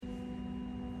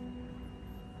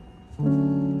Just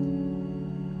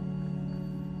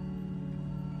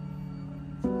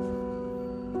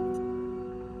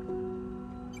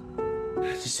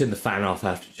turn the fan off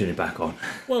after turn it back on.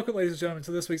 Welcome, ladies and gentlemen,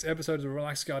 to this week's episode of the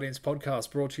Relaxed Guardians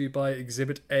podcast, brought to you by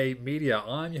Exhibit A Media.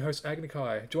 I'm your host,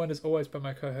 Agnikai, joined as always by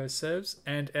my co-host, Sevs,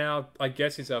 and I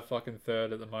guess he's our fucking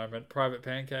third at the moment, Private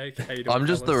Pancake. How you doing, I'm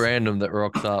just the random that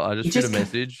rocks up. I just shoot a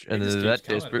message, and then that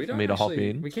desperate for me to hop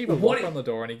in. We keep a lock on the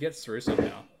door, and he gets through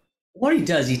somehow. What he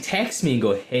does, he texts me and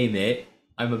go, "Hey mate,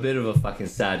 I'm a bit of a fucking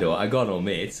sado. I got no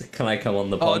mates. Can I come on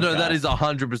the podcast?" Oh no, that is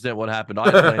 100% what happened. I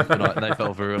had plans tonight and they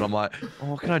fell through, and I'm like,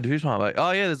 "Oh, what can I do tonight?" I'm like,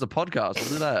 "Oh yeah, there's a podcast. I'll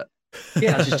do that."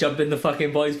 Yeah, I'll just jump in the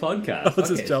fucking boys' podcast. I'll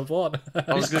just jump on.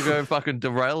 I was gonna go fucking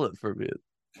derail it for a bit.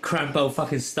 Cramp out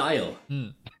fucking style.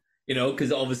 You know,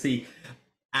 because obviously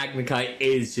Agnikai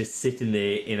is just sitting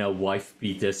there in a wife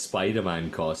beater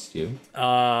Spider-Man costume.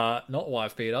 Not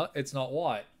wife beater. It's not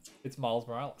white. It's Miles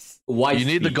Morales. Wife You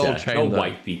need the beater, gold chain, not though.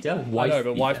 white beater. I Wife know, but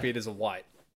beater. wife beaters are white.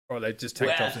 Or they just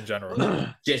tank tops in general.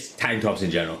 Just tank tops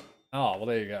in general. Oh, well,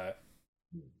 there you go.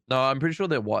 No, I'm pretty sure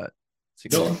they're white.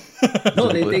 No,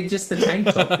 they just the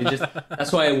tank top.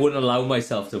 That's why I wouldn't allow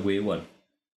myself to wear one.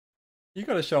 You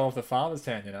got to show off the farmer's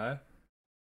tan, you know.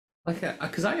 Like,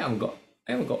 because I haven't got.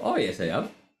 Oh yes, I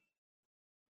have.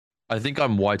 I think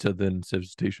I'm whiter than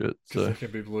Sev's t-shirt. So They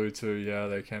can be blue too. Yeah,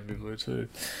 they can be blue too.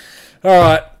 All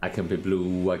right. I can be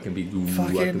blue. I can be blue.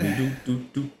 I can be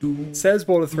do. Sev's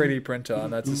bought a 3D printer,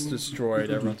 and that's just destroyed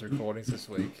everyone's recordings this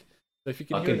week. So if you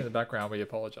can hear it in the background, we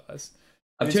apologise.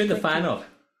 I've turned the fan off.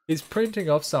 He's printing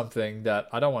off something that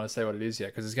I don't want to say what it is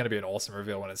yet, because it's going to be an awesome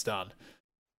reveal when it's done.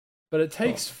 But it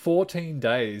takes 14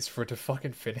 days for it to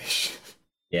fucking finish.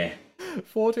 Yeah.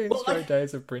 14 straight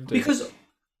days of printing. Because,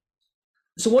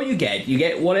 so what you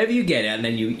get whatever you get, and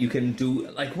then you can do,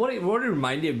 like, what it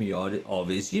reminded me of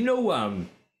is, you know,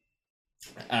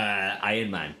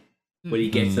 Iron Man, where he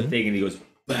gets the thing and he goes,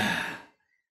 bah,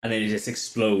 and then it just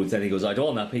explodes, and he goes, I don't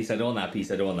want that piece, I don't want that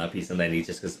piece, I don't want that piece, and then he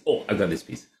just goes, oh, I've got this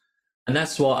piece. And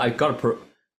that's what I got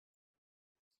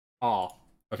of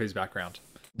his background.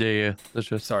 yeah, that's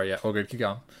just. Sorry, yeah, all good, keep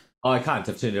going. Oh, I can't.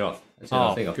 I've turned it off.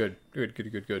 Good.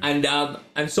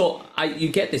 And so you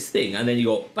get this thing, and then you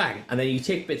go bang, and then you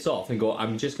take bits off and go,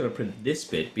 I'm just going to print this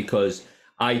bit because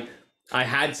I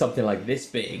had something like this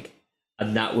big,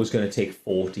 and that was going to take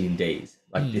 14 days,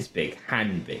 like this big,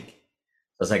 hand big. So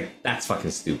I was like, that's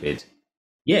fucking stupid.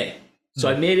 Yeah.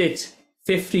 So I made it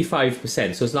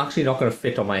 55%, so it's actually not going to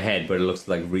fit on my head, but it looks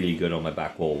like really good on my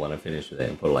back wall when I finish with it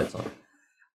and put lights on.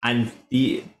 And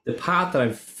the part that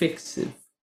I'm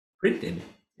printing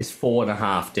is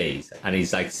 4.5 days, and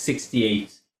he's like 68.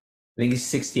 I think he's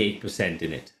 68%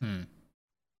 in it.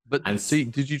 But And see,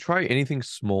 did you try anything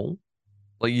small?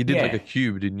 Like you did like a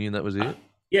cube, didn't you? And that was it.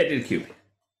 Yeah, I did a cube.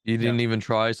 You didn't even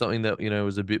try something that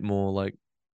was a bit more like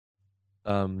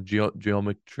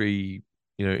geometry,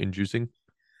 inducing.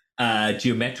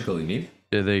 Geometrical, you mean?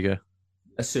 Yeah, there you go.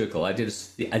 A circle. I did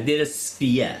a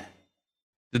sphere.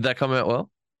 Did that come out well?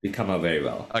 It come out very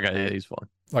well. Okay, yeah, he's fine.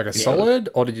 Like a solid,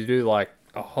 or did you do like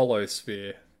a hollow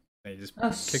sphere? And you just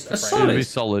kick the frame? solid. It'd be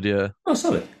solid, yeah. Oh,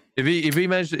 solid.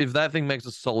 If that thing makes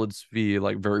a solid sphere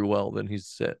like very well, then he's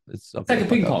set. It's like a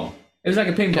ping pong. It was like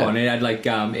a ping pong. And it had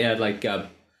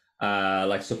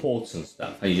like supports and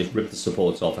stuff. And you just rip the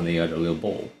supports off, and then you had a little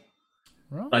ball.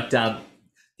 Right. But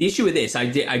the issue with this, I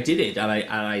did it, and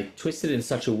I twisted it in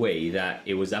such a way that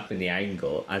it was up in the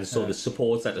angle, and so the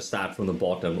supports had to start from the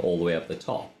bottom all the way up the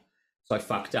top. So I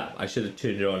fucked up. I should have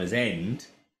turned it on his end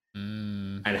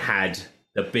and had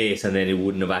the base, and then it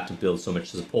wouldn't have had to build so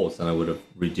much supports, and I would have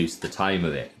reduced the time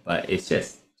of it. But it's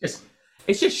just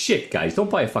shit, guys. Don't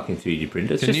buy a fucking 3D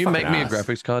printer. Can you make me a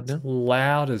graphics card now?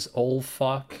 Loud as all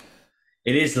fuck.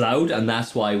 It is loud, and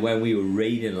that's why when we were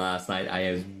raiding last night,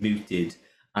 I was muted.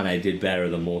 And I did better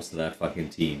than most of that fucking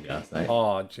team last night.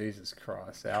 Oh, Jesus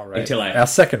Christ. Until our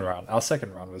second run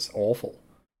was awful.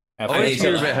 I always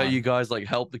hear about how you guys like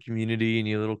help the community in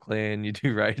your little clan, you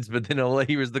do raids, but then all I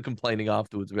hear is the complaining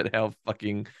afterwards about how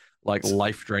fucking like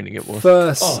life draining it was.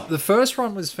 The first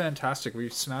run was fantastic. We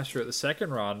smashed through it. The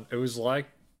second run, it was like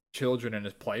children in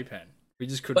a playpen. We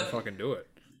just couldn't fucking do it.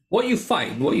 What you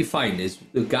find is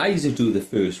the guys who do the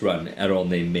first run are on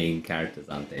their main characters,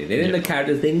 aren't they? They're in the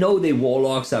characters. They know they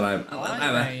warlocks, and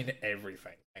I mean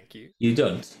everything. Thank you. You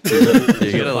don't. You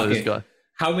gotta let this guy.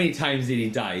 How many times did he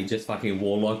die? He just fucking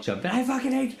warlock jumped. I hate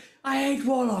warlocks. I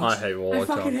hate warlock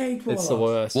jump. Fucking hate warlocks. It's the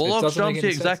worst. Warlock jumps,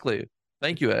 exactly.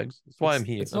 Thank you, Eggs. That's why I'm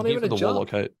here. It's not I'm even here for a the jump. warlock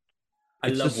hate. I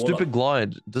It's love a stupid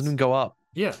glide. It doesn't go up.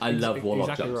 Yeah, I love warlock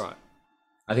exactly jumps. Right.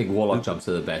 I think warlock jumps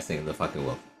are the best thing in the fucking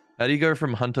world. How do you go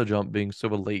from hunter jump being so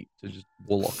elite to just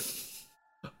warlock?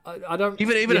 I don't.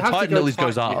 Even you a have to Titan go at least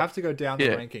goes Titan. up. You have to go down the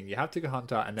Yeah. ranking. You have to go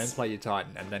Hunter and then play your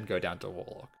Titan and then go down to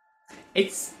Warlock.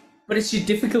 But it's your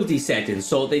difficulty setting.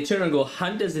 So they turn and go,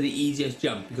 Hunters are the easiest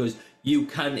jump because you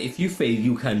can, if you fail,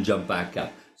 you can jump back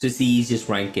up. So it's the easiest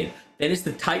ranking. Then it's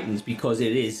the Titans because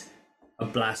it is a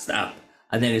blast up.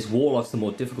 And then it's Warlock's the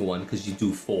more difficult one because you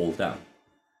do fall down.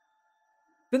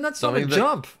 Then that's not a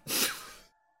jump.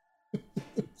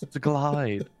 It's a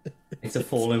glide. It's a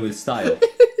falling with style.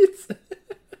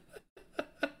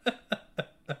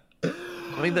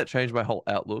 I think that changed my whole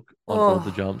outlook on all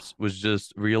the jumps was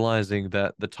just realizing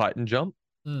that the Titan jump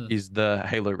is the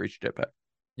Halo Reach jetpack.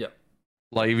 Yep.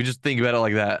 Like if you just think about it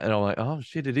like that, and I'm like, oh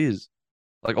shit, it is.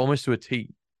 Like almost to a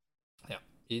T.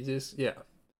 Yeah.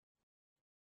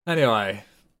 Anyway,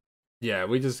 yeah,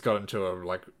 we just got into a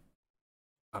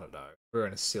I don't know. We were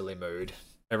in a silly mood.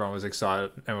 Everyone was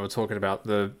excited, and we were talking about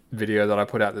the video that I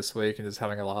put out this week and just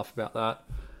having a laugh about that.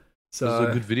 So it was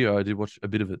a good video. I did watch a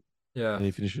bit of it. Yeah, and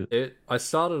you finish it. I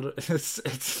started.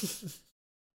 It's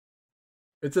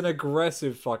an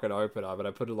aggressive fucking opener, but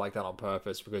I put it like that on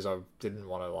purpose because I didn't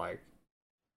want to I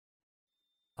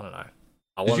don't know.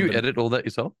 Did you edit all that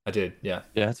yourself? I did. Yeah.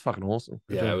 Yeah, it's fucking awesome.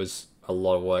 It was a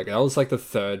lot of work. That was like the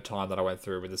third time that I went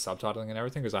through with the subtitling and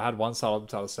everything because I had one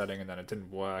subtitle setting and then it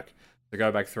didn't work. To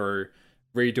go back through,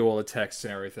 redo all the text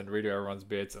and everything, redo everyone's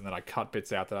bits, and then I cut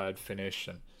bits out that I had finished.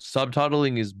 And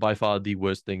subtitling is by far the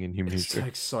worst thing in human history. It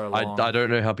takes so long. I don't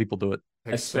know how people do it.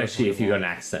 Especially if you got an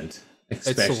accent. It's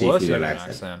the worst if you got an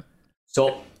accent.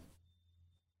 So,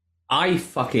 I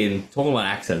fucking, talking about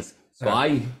accents, so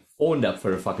I phoned up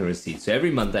for a fucking receipt. So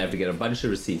every month I have to get a bunch of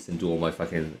receipts and do all my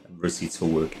fucking receipts for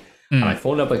work. And I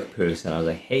phoned up like a person. I was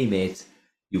like, hey mate,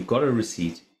 you've got a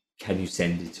receipt. Can you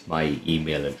send it to my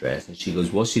email address? And she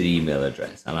goes, what's your email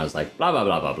address? And I was like, blah, blah,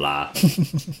 blah, blah, blah,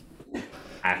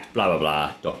 at blah,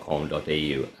 blah,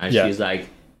 blah.com.au. And she's like,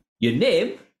 your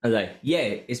name? I was like,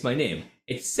 yeah, it's my name.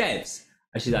 It's Sebs.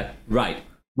 And she's like, right,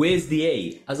 where's the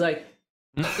A? I was like,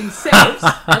 in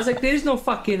Sebs? I was like, there's no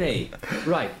fucking A.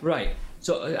 Right.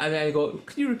 So, and I go,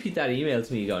 can you repeat that email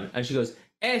to me again? And she goes,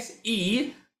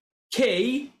 SEKS.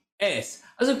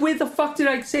 I was like, where the fuck did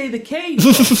I say the K from?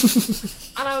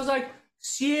 And I was like,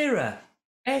 Sierra,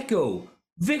 Echo,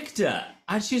 Victor.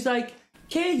 And she's like,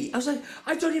 K. I was like,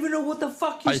 I don't even know what the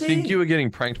fuck you're saying. I think you were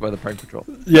getting pranked by the prank patrol.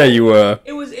 Yeah, you were.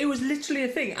 It was literally a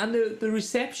thing. And the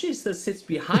receptionist that sits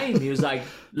behind me was like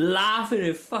laughing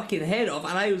her fucking head off.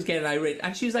 And I was getting irate.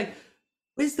 And she was like,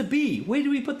 where's the B? Where do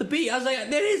we put the B? I was like,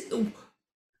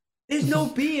 there's no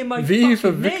B in my V fucking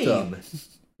for Victor. name.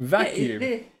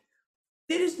 Vacuum.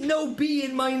 There is no B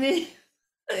in my name.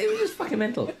 It was just fucking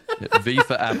mental. Yeah, V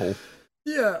for Apple.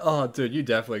 Yeah. Oh, dude, you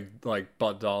definitely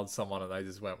butt dialed someone and they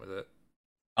just went with it.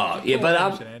 Oh yeah,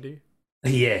 but Andy.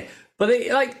 yeah, but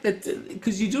they like that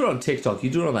because you do it on TikTok. You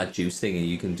do it on that Juice thing, and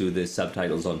you can do the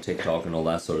subtitles on TikTok and all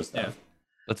that sort of stuff. Yeah.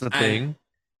 That's the thing.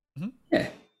 Yeah.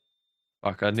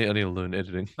 Fuck, I need to learn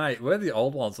editing. Mate, we're the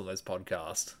old ones on this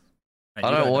podcast. I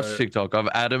don't watch TikTok. I've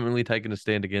adamantly taken a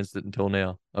stand against it until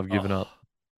now. I've given up.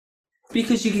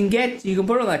 Because you can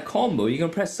put on that combo. You can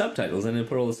press subtitles and then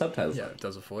put all the subtitles. Yeah, it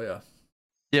does it for you.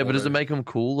 Yeah, but does it make them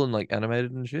cool and like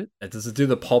animated and shit? Does it do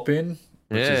the pop in?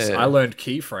 I learned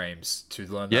keyframes to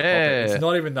learn that. Yeah, it's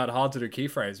not even that hard to do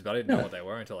keyframes, but I didn't know what they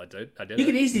were until I did. You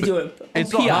can easily do it.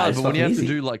 It's not hard, but when you have to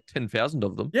do like 10,000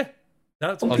 of them,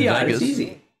 that's on PR. It's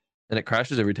easy, and it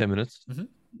crashes every 10 minutes.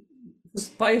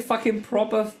 Just buy a fucking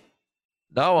proper.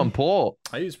 No, I'm poor.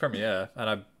 I use Premiere, and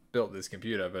I built this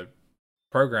computer, but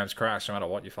programs crash no matter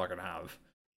what you fucking have.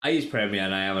 I use Premiere,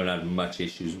 and I haven't had much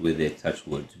issues with it. Touch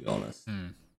wood, to be honest.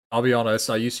 I'll be honest.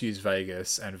 I used to use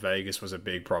Vegas, and Vegas was a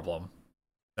big problem.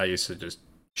 I used to just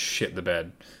shit the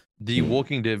bed. The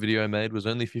Walking Dead video I made was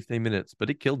only 15 minutes, but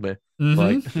it killed me.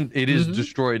 Like it has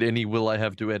destroyed any will I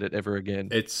have to edit ever again.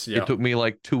 It took me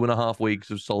like 2.5 weeks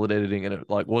of solid editing, and it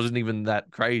like wasn't even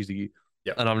that crazy.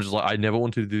 And I'm just like, I never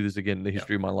want to do this again in the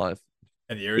history of my life.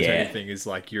 And the irritating thing is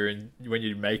like when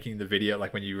you're making the video,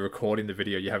 like when you're recording the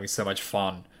video, you're having so much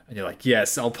fun, and you're like,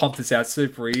 yes, I'll pump this out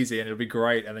super easy, and it'll be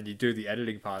great. And then you do the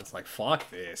editing part, it's like, fuck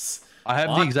this. I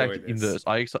have the exact inverse.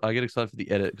 I get excited for the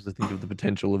edit because I think of the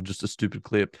potential of just a stupid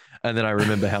clip, and then I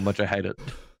remember how much I hate it.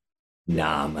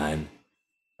 Nah, man.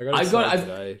 I got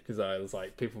today because I was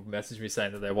like, people messaged me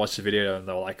saying that they watched the video and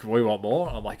they were like, we want more.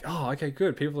 I'm like, oh, okay,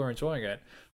 good. People are enjoying it.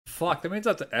 Fuck, that means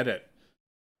I have to edit.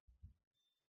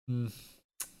 Yeah,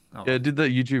 I did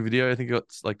that YouTube video. I think it got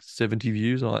like 70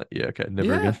 views. I'm like, yeah, okay,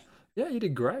 never again. Yeah, you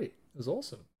did great. It was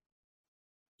awesome.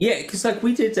 Yeah, because like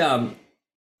we did,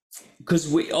 because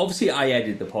we obviously I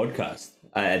edited the podcast,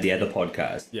 the other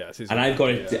podcast. Yeah, and I've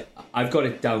got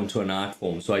it down to an art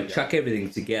form. So I chuck everything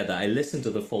together. I listen to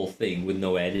the full thing with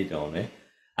no edit on it,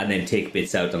 and then take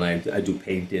bits out, and I do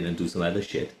painting and do some other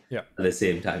shit at the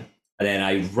same time. And then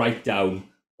I write down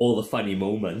all the funny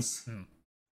moments,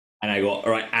 and I go,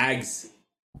 all right, Ags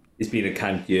is being a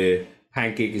cunt here.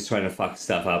 Pancake is trying to fuck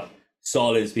stuff up.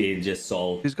 Sol is being just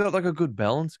Sol. He's got like a good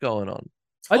balance going on.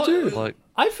 I do. Like,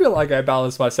 I feel like I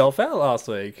balanced myself out last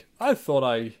week.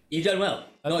 You done well.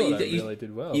 You really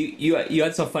did well. You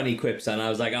had some funny quips, and I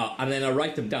was like, oh, and then I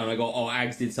write them down. I go, oh,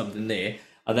 Ags did something there,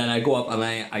 and then I go up and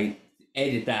I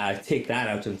edit that. I take that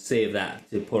out and save that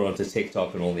to put onto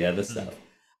TikTok and all the other stuff,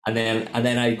 and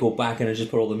then I go back and I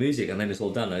just put all the music, and then it's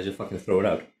all done. I just fucking throw it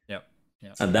out. Yep.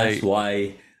 And that's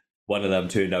why one of them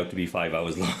turned out to be 5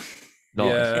 hours long. Nice.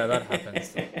 Yeah, that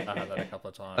happens. I had that a couple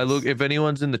of times. Hey, look, if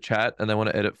anyone's in the chat and they want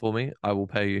to edit for me, I will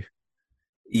pay you.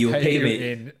 You'll pay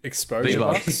me in exposure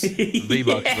bucks.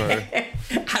 V-bucks, bro.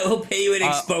 I will pay you in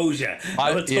exposure.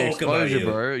 I will talk about you,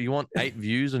 bro. You want 8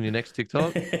 views on your next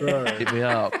TikTok? Bro. Hit me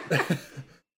up.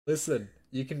 Listen,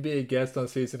 you can be a guest on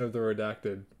Season of the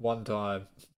Redacted one time.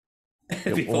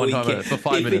 For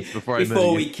 5 minutes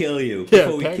before we kill you. Yeah,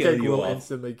 before we Pancake will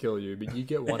instantly kill you, but you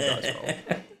get one dice roll.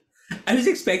 I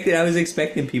was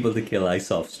expecting people to kill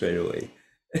Isoft straight away.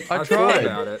 I thought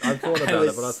about it,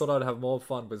 but I thought I'd have more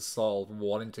fun with Sol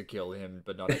wanting to kill him,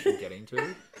 but not actually getting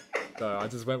to. So I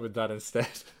just went with that instead.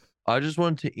 I just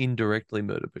wanted to indirectly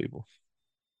murder people.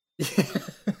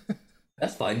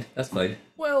 That's fine.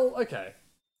 Well, okay.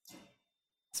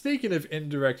 Speaking of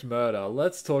indirect murder,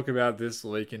 let's talk about this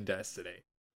week in Destiny.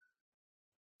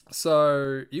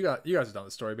 So you guys have done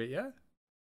the story beat, yeah?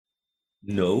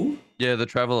 No. Yeah, the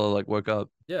Traveler woke up.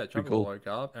 Yeah, Traveler woke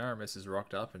up. Aramis is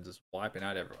rocked up and just wiping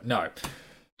out everyone.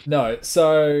 No.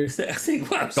 So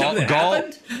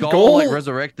Gaul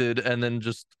resurrected and then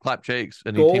just clapped cheeks,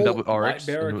 and he teamed up with Oryx,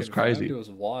 and it was crazy. It was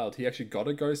wild. He actually got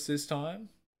a ghost this time.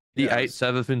 He ate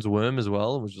Savafin's worm as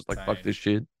well, and was just like, "Fuck this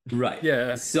shit." Right.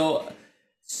 Yeah. So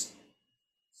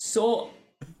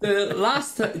the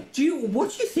last what do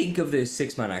you think of the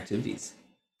 6-man activities?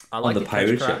 I like the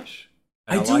pirate ship.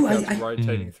 I like how it's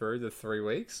rotating through the 3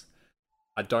 weeks.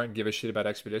 I don't give a shit about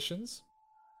expeditions.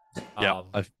 Yeah,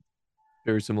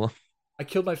 very similar. I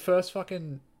killed my first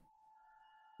fucking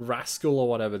rascal or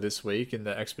whatever this week in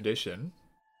the expedition.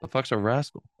 The fuck's a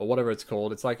rascal? Or whatever it's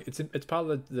called. It's like it's part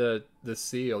of the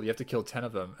seal. You have to kill 10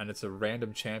 of them, and it's a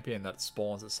random champion that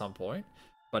spawns at some point.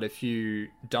 But if you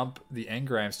dump the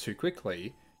engrams too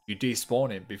quickly, you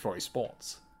despawn him before he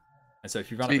spawns. And so if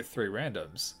you run it with 3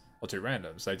 randoms or 2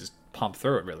 randoms, they just pump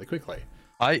through it really quickly.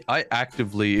 I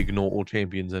actively ignore all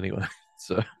champions anyway,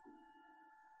 so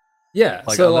yeah.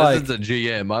 Unless it's a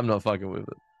GM, I'm not fucking with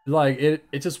it.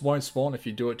 It just won't spawn if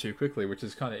you do it too quickly, which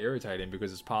is kind of irritating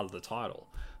because it's part of the title.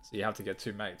 So you have to get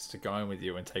 2 mates to go in with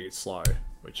you and take it slow,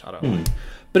 which I don't like.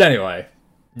 But anyway,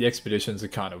 the expeditions are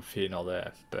kind of here nor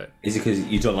there. But is it because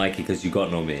you don't like it because you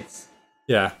got no mates?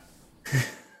 Yeah,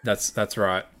 that's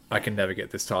right. I can never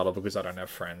get this title because I don't have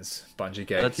friends. Bungie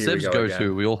Gate. That's Seb's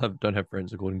go-to. We all don't have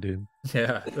friends, according to him.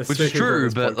 Yeah, which is true,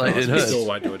 but it hurts. We still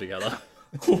won't do it together.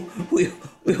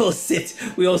 we all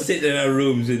sit in our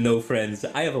rooms with no friends.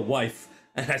 I have a wife,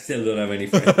 and I still don't have any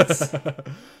friends.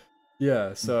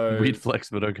 Yeah, so weird flex,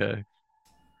 but okay.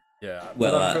 Yeah,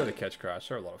 well, I'm sure the Catch Crash.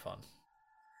 They're a lot of fun.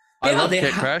 I love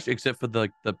Catch Crash, except for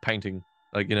the painting,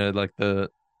 the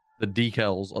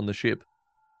decals on the ship.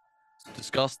 It's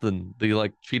disgusting.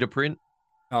 The cheetah print.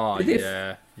 Oh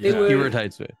yeah, it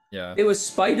irritates me. Yeah, it was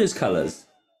spiders' colors.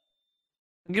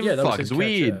 Give a fuck. It's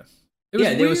weird.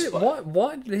 It was weird.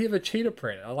 Why did he have a cheetah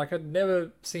print? I'd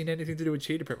never seen anything to do with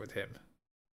cheetah print with him.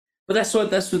 But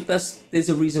there's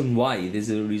a reason why. There's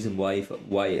a reason why,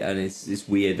 and it's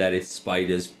weird that it's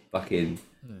spiders fucking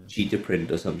cheetah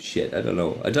print or some shit. I don't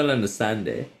know. I don't understand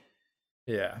it.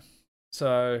 Yeah.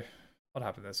 So what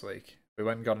happened this week? We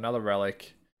went and got another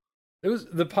relic. It was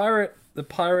the pirate. What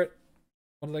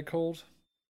are they called?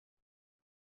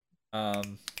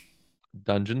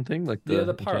 Dungeon thing,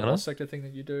 the pirate lost sector thing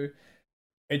that you do.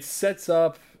 It sets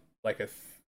up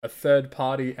a third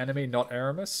party enemy, not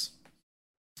Aramis.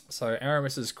 So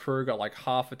Aramis's crew got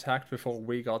half attacked before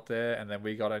we got there, and then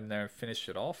we got in there and finished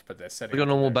it off. But they're setting. We got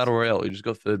normal battle royale. You just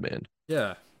got third man.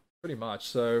 Yeah, pretty much.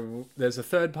 So there's a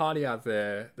third party out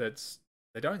there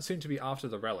they don't seem to be after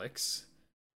the relics,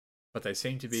 but they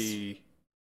seem to be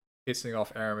pissing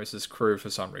off Aramis's crew for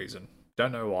some reason.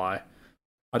 Don't know why.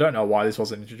 I don't know why this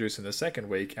wasn't introduced in the second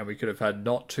week, and we could have had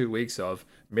not 2 weeks of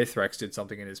Mithrax did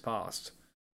something in his past.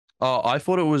 Oh, I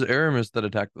thought it was Aramis that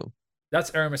attacked them.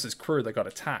 That's Aramis's crew that got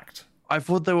attacked. I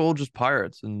thought they were all just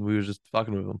pirates, and we were just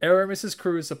fucking with them. Aramis's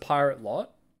crew is a pirate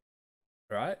lot,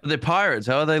 right? But they're pirates.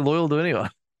 How are they loyal to anyone?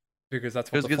 Because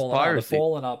that's what the Fallen are. The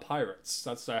Fallen are pirates.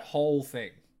 That's their whole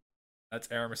thing. That's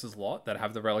Aramis's lot that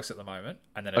have the relics at the moment,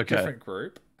 and then a different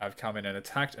group have come in and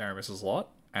attacked Aramis's lot,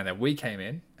 and then we came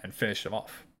in and finished them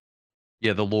off.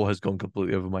 Yeah, the lore has gone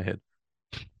completely over my head.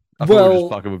 I thought we were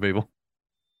just fucking with people.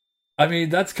 I mean,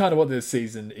 that's kind of what this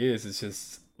season is. It's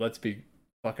just, let's be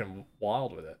fucking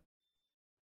wild with it.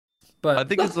 But I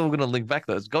think it's all going to link back,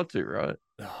 though. It's got to, right?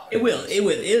 It will.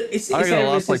 It's going to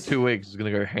last like 2 weeks. It's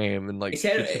going to go ham and like it's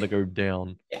going to go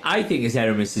down. I think it's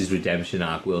Aramis's redemption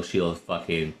arc. She'll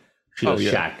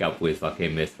shack up with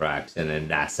fucking Mithrax, and then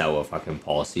that's our fucking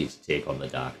policy to take on the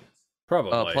darkness.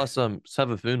 Probably. Plus,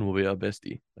 Savathun will be our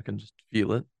bestie. I can just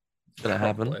feel it. It's going to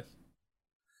happen.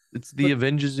 It's the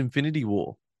Avengers Infinity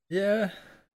War. Yeah,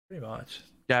 pretty much.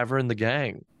 Gather and the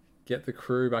gang. Get the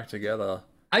crew back together.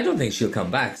 I don't think she'll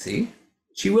come back, see?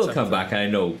 She will come back, I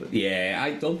know. But yeah,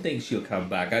 I don't think she'll come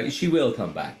back. She will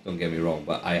come back, don't get me wrong.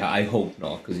 But I hope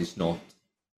not, because it's not...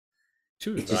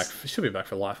 She'll be back. She'll be back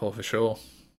for Lifehall for sure.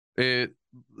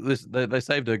 Listen, they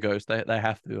saved her ghost. They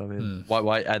have to. I mean,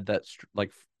 why add that,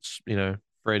 like, you know,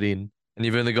 Fred in? And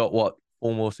you've only got, what,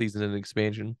 4 more seasons and an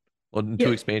expansion? Or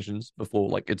 2 expansions before,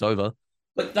 like, it's over.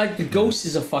 But, like, the ghost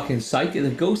is a fucking psycho. The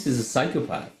ghost is a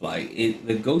psychopath. Like,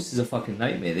 the ghost is a fucking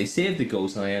nightmare. They saved the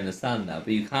ghost, and I understand that.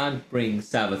 But you can't bring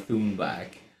Savathun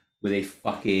back with a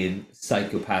fucking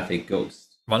psychopathic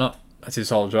ghost. Why not? That's his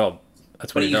whole job.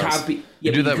 That's what he does.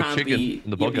 You do that with Chicken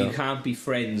in the podcast. You can't be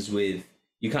friends with...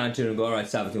 You can't turn and go, all right,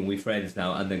 Savathun, we're friends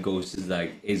now. And then Ghost is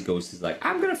like... His ghost is like,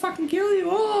 I'm going to fucking kill you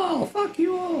all. Fuck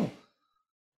you all.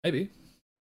 Maybe.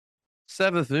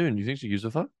 Savathun, you think she gives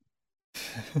a fuck?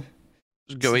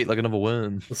 Just go eat like another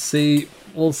worm.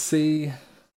 We'll see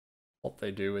what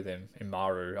they do with him in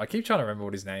Maru. I keep trying to remember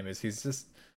what his name is. He's just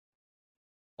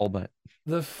old mate.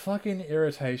 The fucking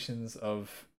irritations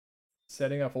of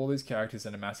setting up all these characters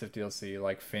in a massive DLC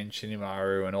like Finch and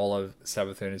Imaru and all of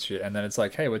Savathun and shit, and then it's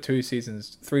like, hey, we're 3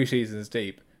 seasons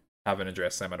deep, haven't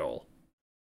addressed them at all.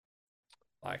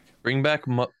 Like, bring back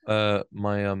my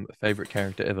favorite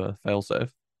character ever, Failsafe.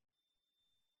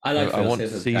 I want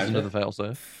season of the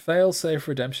Failsafe. Failsafe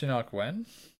redemption arc when?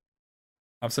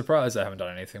 I'm surprised they haven't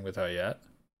done anything with her yet.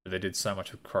 They did so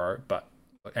much with Crow, but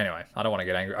anyway, I don't want to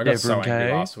get angry. I got so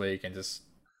angry last week and just...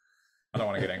 I don't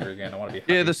want to get angry again. I want to be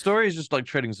happy. Yeah, the story is just like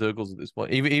treading circles at this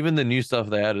point. Even the new stuff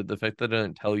they added, the fact that they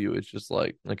don't tell you, it's just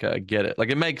like, okay, I get it. Like,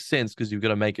 it makes sense because you've got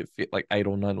to make it fit like 8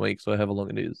 or 9 weeks or however long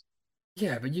it is.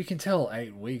 Yeah, but you can tell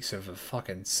 8 weeks of a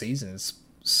fucking season's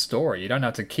story. You don't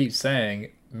have to keep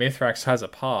saying Mithrax has a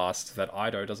past that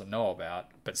Ido doesn't know about,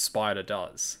 but Spider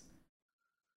does.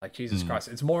 Like, Jesus Christ.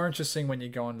 It's more interesting when you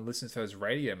go and listen to those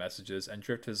radio messages and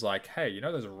Drifter's like, hey, you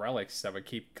know those relics that we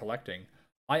keep collecting?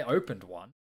 I opened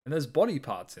one, and there's body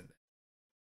parts in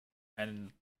there.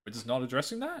 And we're just not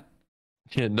addressing that?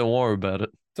 Yeah, don't worry about it.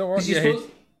 Don't worry.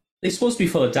 They're supposed to be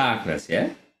full of darkness,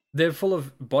 yeah? They're full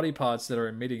of body parts that are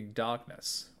emitting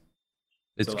darkness.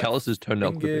 It's so, Callus's turned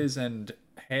up fingers and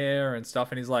hair and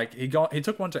stuff, and he's like, he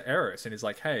took one to Eris, and he's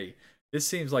like, hey, this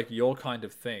seems like your kind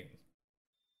of thing.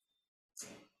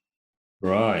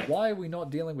 Right. Why are we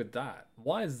not dealing with that?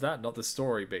 Why is that not the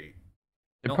story beat?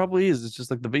 It probably is. It's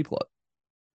just like the B plot.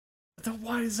 Then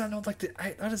why is that not like the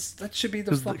A? That should be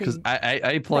the fucking... Because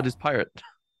A plot is pirate.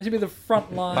 It should be the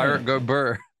front line. Pirate go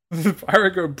burr.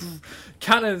 Pirate go brr.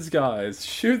 Cannons, guys.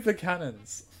 Shoot the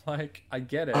cannons. Like, I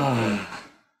get it.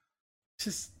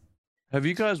 Just... Have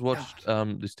you guys watched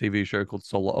this TV show called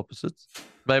Solar Opposites?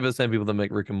 Maybe the same people that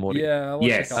make Rick and Morty. Yeah, I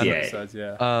watched a couple episodes,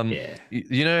 yeah.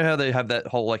 You know how they have that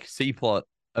whole like C plot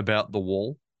about the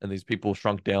wall and these people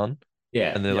shrunk down?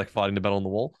 Yeah. And they're like fighting the battle on the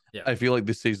wall? Yeah. I feel like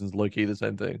this season's low-key the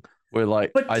same thing. Where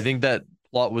like, I think that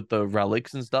plot with the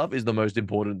relics and stuff is the most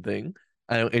important thing.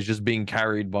 And it's just being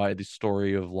carried by this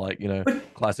story of like, you know,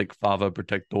 classic father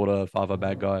protect daughter, father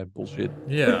bad guy bullshit.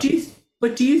 Yeah.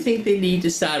 But do you think they need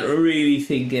to start really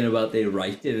thinking about their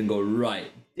writing and go, right,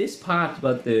 this part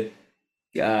about the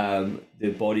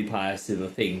body parts of the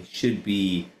thing should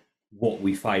be what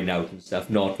we find out and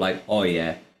stuff, not like, oh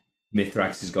yeah,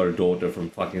 Mithrax has got a daughter from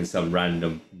fucking some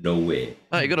random nowhere.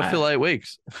 Oh, you got to fill 8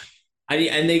 weeks.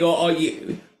 And they go, oh,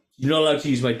 you're not allowed to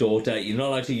use my daughter. You're not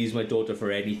allowed to use my daughter for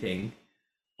anything.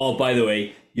 Oh, by the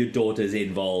way, your daughter's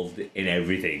involved in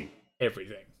everything.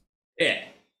 Everything. Yeah.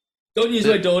 Don't use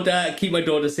my daughter. Keep my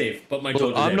daughter safe. But my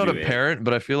daughter's I'm not everywhere. a parent,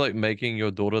 but I feel like making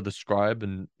your daughter the scribe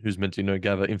and who's meant to, you know,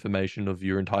 gather information of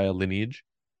your entire lineage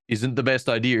isn't the best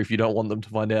idea if you don't want them to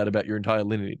find out about your entire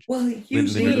lineage. Well,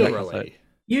 usually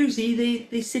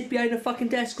they sit behind a fucking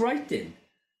desk writing.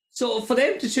 So for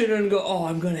them to turn around and go, "Oh,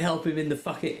 I'm going to help him in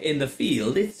the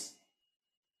field,"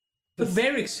 but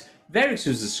Varix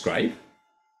was a scribe.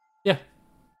 Yeah,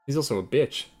 he's also a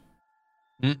bitch.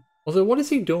 Hmm? Also, what is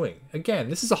he doing? Again,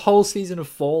 this is a whole season of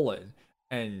Fallen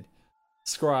and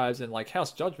scribes and like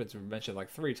House Judgments we've mentioned like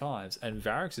 3 times, and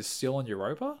Varix is still on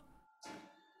Europa.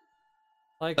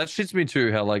 Like That shits me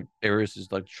too. How like Eris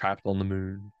is like trapped on the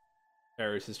moon.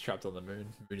 Eris is trapped on the moon.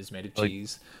 Moon is made of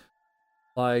cheese.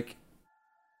 Like,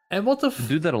 and what the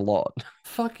Do that a lot.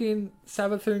 fucking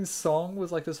Sabathoon's song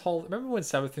was like this whole. Remember when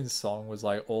Sabathoon's song was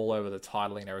like all over the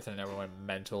titling and everything, and everyone went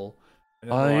mental. And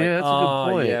then Oh they're yeah, that's a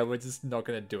good point. Yeah, we're just not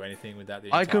gonna do anything with that.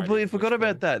 I completely forgot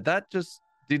about that. That just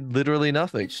did literally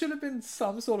nothing. It should have been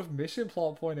some sort of mission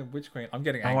plot point in Witch Queen. I'm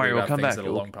getting Don't angry worry, we'll about come things back. that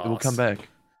are long past. We'll come back.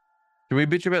 Can we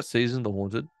bitch about Season the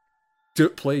Haunted? Do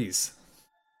it, please.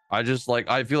 I just like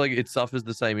I feel like it suffers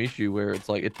the same issue where it's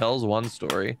like it tells one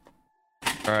story,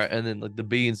 all right, and then like the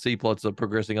B and C plots are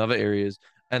progressing other areas,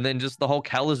 and then just the whole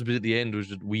Callus bit at the end was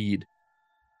just weird.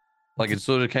 Like it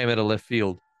sort of came out of left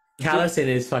field. Callus in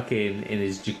his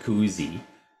jacuzzi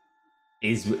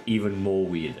is even more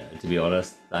weirder, to be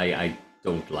honest. I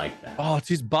don't like that. Oh, it's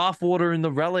his bathwater in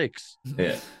the relics.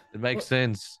 Yeah. It makes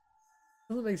sense.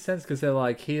 Doesn't make sense because they're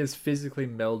like he is physically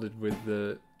melded with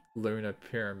the lunar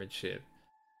pyramid ship,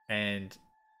 and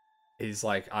he's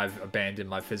like, I've abandoned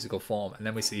my physical form, and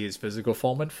then we see his physical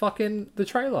form in fucking the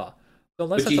trailer. So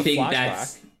unless But do you that's a think flashback,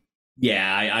 that's...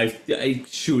 Yeah, I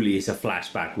surely it's a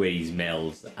flashback where he's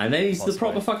melds, and then he's Possibly. the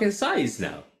proper fucking size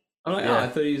now. I'm like, Yeah. I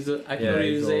thought he was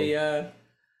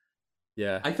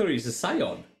yeah. I thought he was a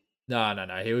scion.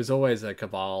 No. He was always a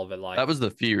Cabal, but like That was the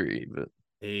theory, but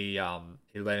he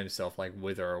let himself like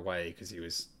wither away because he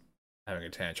was having a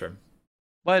tantrum.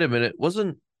 wait a minute,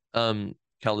 wasn't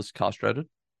Callus castrated?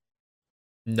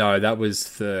 No, that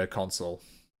was the console,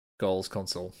 Goal's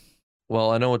console.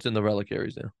 Well, I know it's in the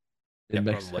reliquaries now. It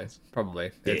makes probably. sense.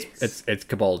 Probably. Yes. It's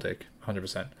Cabaldic,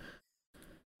 100%.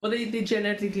 Well, they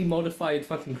genetically modified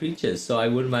fucking creatures, so I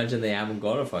would imagine they haven't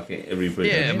got a fucking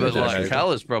reproduction. Yeah, but like genetic.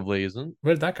 Callus probably isn't.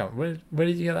 Where did that come? Where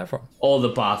did you get that from? All the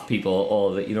bath people,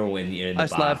 all the when you're in the I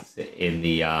slap. baths in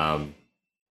the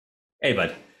Hey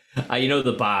bud, you know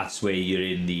the baths where you're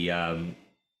in the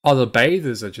Oh, the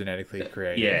bathers are genetically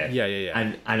created. Yeah.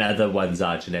 And other ones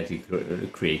are genetically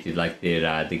created, like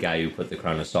the guy who put the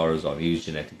Crown of Sorrows on. He was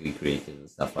genetically created and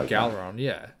stuff like Galron,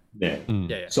 yeah. that. Mm.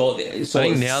 Yeah. So I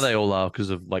think now they all are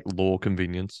because of like law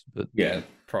convenience. But yeah.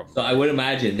 Probably. So I would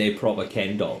imagine they proper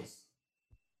Ken dolls.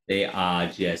 They are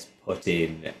just put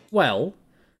in. Well,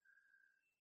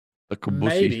 a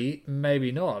kabushi.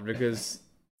 maybe not, because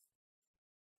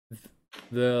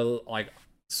the like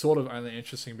sort of only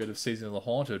interesting bit of Season of the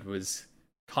Haunted was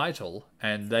Keitel,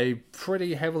 and they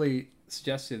pretty heavily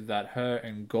suggested that her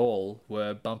and Gaul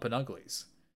were bumping uglies.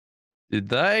 Did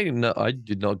they? No, I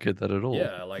did not get that at all.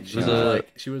 Yeah, like It was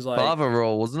she was like father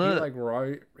role, wasn't he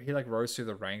it? he rose through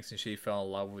the ranks, and she fell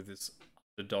in love with this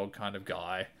underdog kind of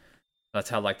guy. That's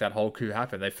how like that whole coup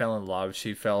happened. They fell in love.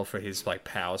 She fell for his like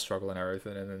power struggle and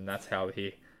everything, and then that's how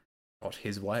he got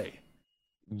his way.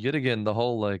 Yet again, the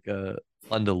whole like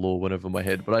under law went over my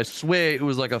head, but I swear it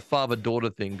was like a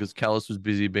father-daughter thing because Callus was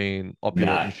busy being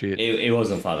opulent and shit. It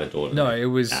wasn't father-daughter. No, it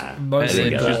was And mostly.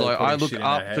 then she's Gaul like, putting I look shit in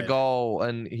up her to head. Gaul,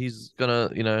 and he's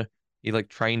gonna, he like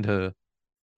trained her.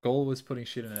 Gaul was putting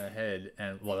shit in her head,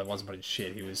 and well, it wasn't putting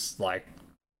shit. He was like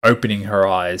opening her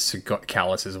eyes to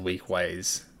Callus's weak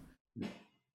ways. Do And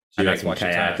you that's reckon why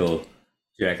she turned. Do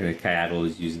you reckon that Keitel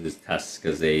is using this tusk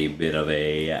as a bit of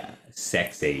a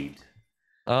sex aid?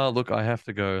 Oh, look, I have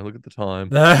to go. Look at the time.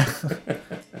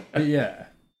 But yeah.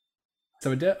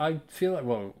 So I feel like,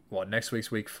 well, what, next week's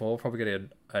week 4? Probably get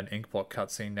an Inkblot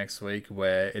cutscene next week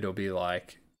where it'll be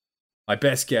like, my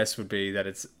best guess would be that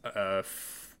it's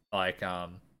like the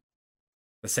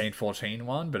Scene 14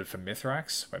 one, but for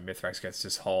Mithrax, where Mithrax gets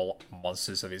this whole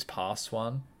Monsters of his Past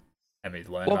one, and we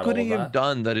learn What about could all he of have that.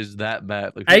 done that is that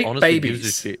bad? Like, 8 honestly babies. gives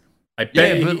a shit. I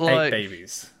bet Yeah, but he like- ate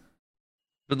babies.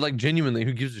 But like, genuinely,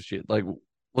 who gives a shit? Like,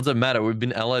 what's it matter? We've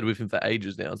been allied with him for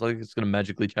ages now. It's like it's gonna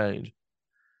magically change.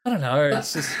 I don't know.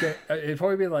 It's just it'd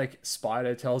probably be like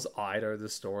Spider tells Ido the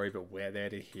story, but we're there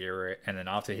to hear it. And then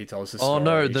after he tells the story, Oh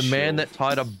no, the man she'll- that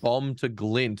tied a bomb to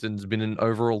Glint and's been an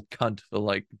overall cunt for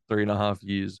like 3.5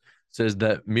 years says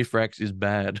that Mithrax is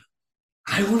bad.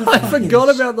 I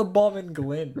forgot about the bomb in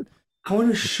Glen. I want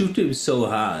to shoot him so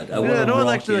hard. Yeah, no one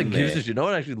actually like, gives a shit. No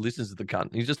one actually listens to the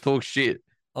cunt. He just talks shit.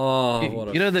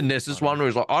 Oh, You know the Nessus one where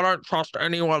he's like, I don't trust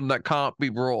anyone that can't be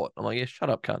brought. I'm like, yeah, shut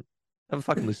up, cunt. Have a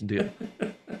fucking listen to you.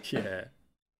 Yeah.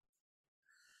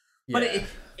 But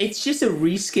it's just a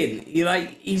reskin. You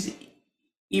like he's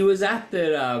he was at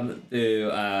the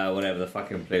whatever the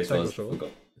fucking place Tangle was,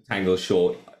 Short. Tangle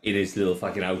Short, in his little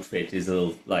fucking outfit, his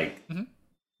little like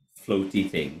floaty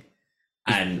thing,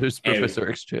 and Who's Professor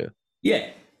X chair? Yeah,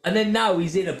 and then now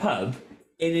he's in a pub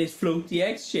in his floaty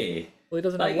X chair. Well, he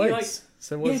doesn't Like, have he, legs.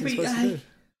 So what's he supposed to do?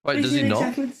 Wait, he's does he doing not?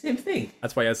 exactly the same thing.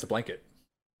 That's why he has the blanket.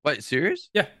 Wait, serious?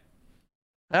 Yeah.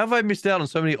 How have I missed out on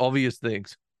so many obvious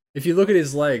things? If you look at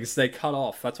his legs, they cut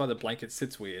off. That's why the blanket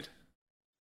sits weird.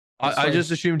 I just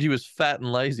assumed he was fat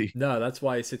and lazy. No, that's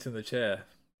why he sits in the chair.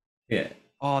 Yeah.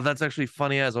 Oh, that's actually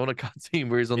funny as I want a cutscene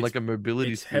where he's on like a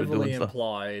mobility It's scooter heavily doing stuff.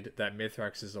 implied that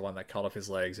Mithrax is the one that cut off his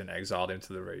legs and exiled him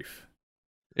to the reef.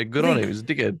 Yeah, good on him. He's a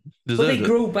dickhead. But they Deserved it.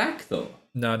 grow back though.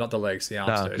 No, not the legs, the arms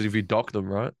Nah, do. because if you dock them,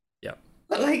 right? Yeah.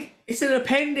 But like, it's an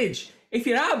appendage. If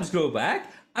your arms grow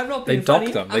back, I'm not They being dock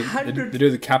funny. them. They do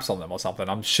the caps on them or something.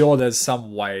 I'm sure there's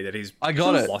some way that he's I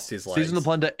got it. lost his legs. Season of the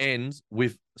Plunder ends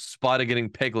with Spider getting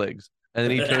peg legs, and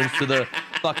then he turns to the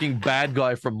fucking bad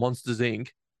guy from Monsters Inc.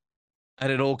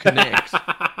 and it all connects.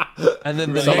 And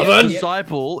then the Sullivan? next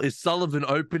disciple is Sullivan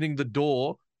opening the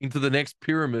door into the next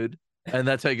pyramid, and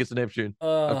that's how he gets to Neptune.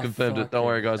 I've confirmed it. Don't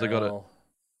worry, guys. I got it.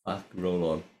 Fuck,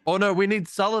 roll on. Oh no, we need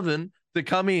Sullivan to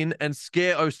come in and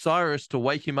scare Osiris to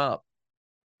wake him up.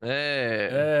 Hey.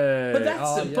 Hey. But that's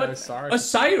Oh, yeah, but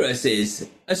Osiris.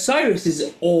 Osiris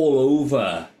is all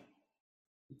over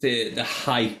the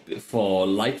hype for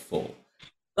Lightfall.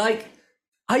 Like,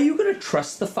 are you gonna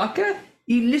trust the fucker?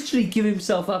 He literally give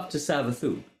himself up to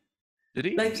Savathun. Did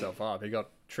he? Like, himself up. He got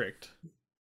tricked.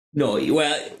 no,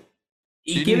 Didn't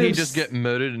he just get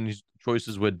murdered and his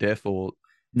choices were death or...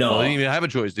 no? Well, he didn't even have a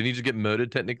choice. Didn't he just get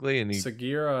murdered technically? And he...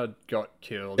 Sagira got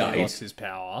killed. Died. He lost his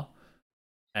power.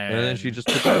 And then she just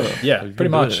took over. Yeah, Like, pretty you can do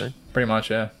much. it, eh? Pretty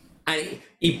much, yeah. And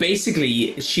he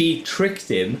basically, she tricked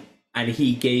him, and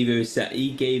he gave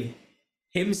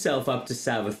himself up to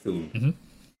Savathun. Mhm.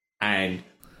 And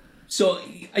so,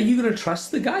 are you gonna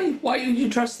trust the guy? Why would you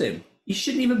trust him? He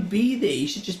shouldn't even be there. He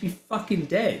should just be fucking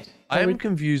dead. I am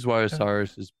confused why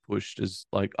Osiris is pushed as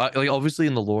like obviously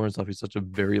in the lore and stuff he's such a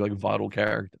very like vital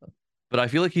character, but I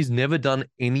feel like he's never done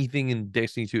anything in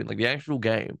Destiny 2 like the actual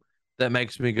game that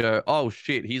makes me go, oh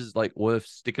shit, he's like worth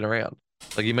sticking around.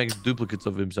 Like he makes duplicates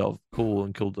of himself, cool,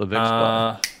 and killed a Vex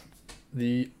guy.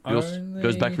 The He also only...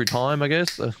 goes back through time, I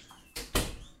guess.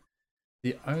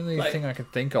 The only thing I can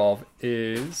think of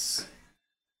is...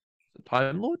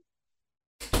 Time Lord.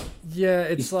 Yeah,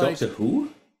 it's He's like... Doctor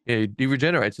Who? Yeah, he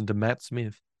regenerates into Matt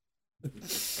Smith.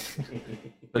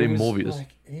 But in It was Morbius. like,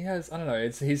 he has, I don't know,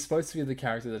 he's supposed to be the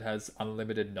character that has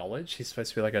unlimited knowledge. He's supposed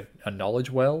to be like a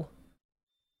knowledge well.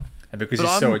 And because But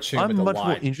he's so attuned I'm with the much more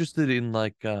light. interested in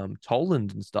like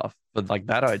Toland and stuff, but like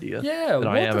that idea Yeah, than what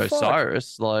I am the fuck?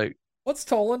 Osiris. Like What's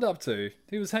Toland up to?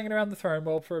 He was hanging around the throne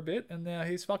world for a bit, and now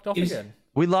he's fucked off again.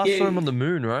 we last Yeah, saw him on the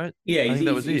moon, right? Yeah, I think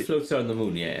that was he it. floats on the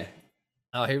moon. Yeah.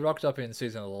 He rocked up in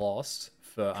Season of the Lost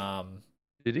for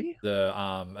Did he? the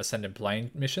Ascendant Plane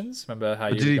missions. Remember how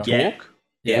But you did he got- talk?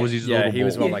 Yeah. Or was he just a Yeah, little he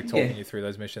was ball? one like talking Yeah. you through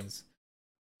those missions.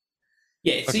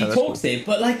 Yeah, so Okay, he that's talks cool. there,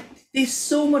 but like, there's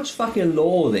so much fucking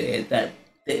lore there that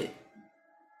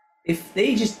if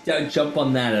they just jump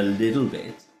on that a little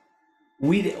bit,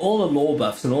 all the lore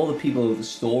buffs and all the people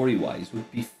story-wise would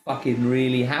be fucking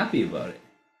really happy about it.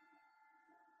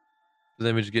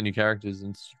 Then we just get new characters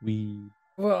and sweet.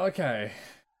 Well, okay.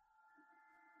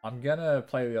 I'm gonna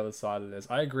play the other side of this.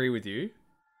 I agree with you,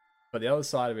 but the other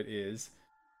side of it is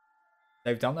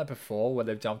they've done that before where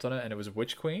they've jumped on it and it was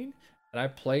Witch Queen, and I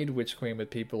played Witch Queen with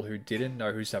people who didn't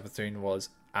know who Savathun was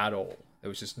at all. There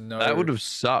was just That would have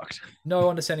sucked. no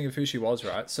understanding of who she was,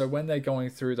 right? So when they're going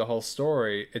through the whole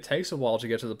story, it takes a while to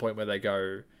get to the point where they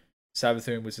go,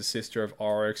 Savathun was the sister of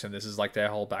Oryx, and this is like their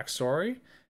whole backstory.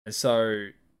 And so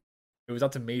it was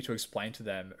up to me to explain to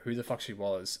them who the fuck she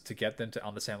was to get them to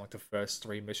understand like the first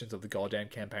 3 missions of the goddamn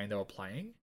campaign they were playing.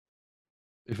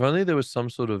 If only there was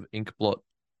some sort of inkblot,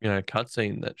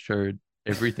 cutscene that showed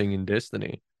everything in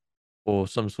Destiny, or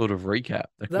some sort of recap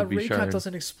that That could be recap shown.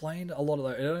 doesn't explain a lot of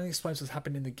that. It only explains what's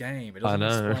happened in the game. It I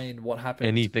doesn't know. explain what happened.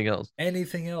 Anything else?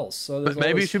 Anything else. So there's But all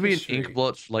maybe it this should be an history.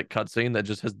 inkblot like cutscene that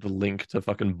just has the link to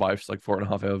fucking Bife's like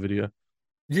 4.5 hour video.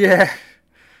 Yeah.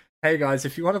 Hey guys,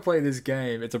 if you want to play this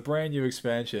game, it's a brand new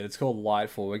expansion. It's called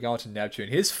Lightfall. We're going to Neptune.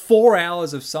 Here's 4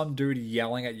 hours of some dude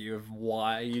yelling at you of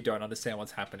why you don't understand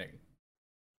what's happening.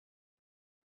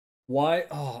 Why?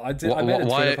 Oh, I made a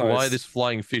Twitter post. Why this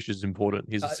flying fish is important?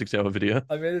 Here's a 6-hour video.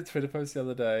 I made a Twitter post the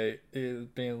other day,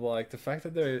 it being like the fact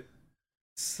that they're not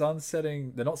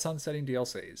sunsetting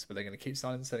DLCs, but they're going to keep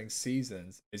sunsetting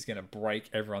seasons is going to break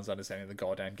everyone's understanding of the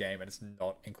goddamn game, and it's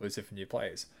not inclusive for new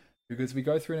players. Because we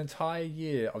go through an entire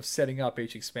year of setting up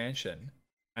each expansion,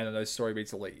 and then those story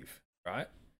beats leave, right?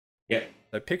 Yeah.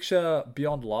 So picture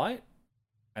Beyond Light,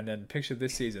 and then picture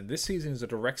this season. This season is a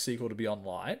direct sequel to Beyond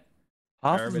Light.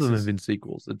 Half of them have been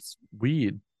sequels. It's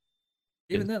weird.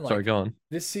 Even then, like, sorry, go on.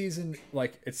 This season,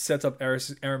 like, it sets up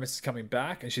Aramis is coming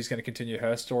back, and she's going to continue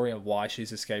her story and why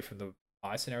she's escaped from the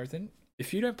ice and everything.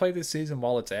 If you don't play this season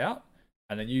while it's out,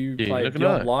 and then you play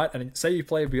Beyond Light, and say you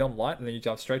play Beyond Light, and then you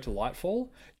jump straight to Lightfall,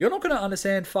 you're not going to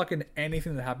understand fucking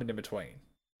anything that happened in between.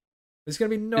 There's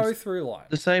going to be no through line.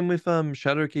 The same with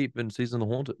Shadowkeep and Season of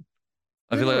the Haunted.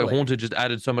 I feel like Haunted just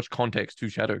added so much context to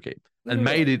Shadowkeep and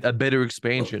made it a better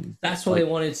expansion. Well, that's what they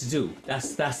wanted to do.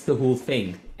 That's the whole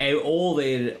thing. All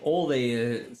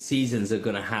the seasons are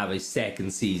going to have a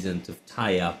second season to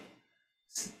tie up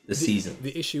the season.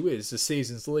 The issue is the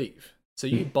seasons leave. So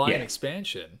you buy an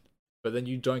expansion, but then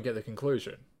you don't get the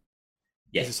conclusion.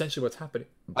 Yes. It's essentially what's happening.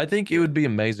 I think it would be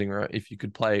amazing, right, if you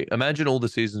could play. Imagine all the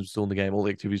seasons still in the game, all the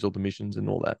activities, all the missions, and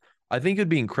all that. I think it'd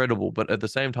be incredible, but at the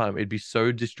same time, it'd be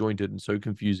so disjointed and so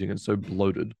confusing and so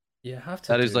bloated. You have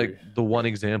to. That is like the one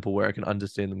example where I can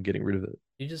understand them getting rid of it.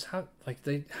 You just have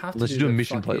they have to. Let's do a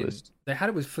mission playlist. They had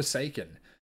it with Forsaken.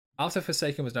 After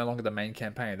Forsaken was no longer the main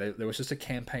campaign, there was just a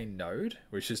campaign node,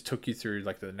 which just took you through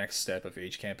like the next step of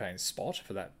each campaign spot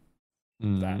for that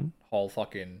whole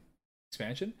fucking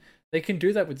expansion. They can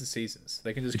do that with the seasons.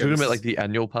 They can just. You're talking about like the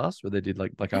annual pass where they did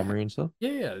like Black Armory and stuff.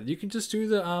 Yeah. You can just do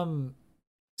the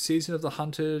season of the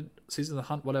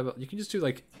hunt, whatever. You can just do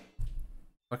like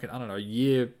fucking I don't know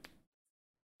year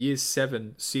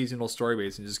 7 seasonal story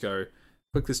beats and just go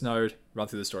click this node, run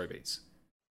through the story beats.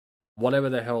 Whatever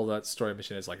the hell that story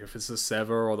mission is, like if it's the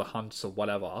Sever or the Hunt or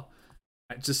whatever,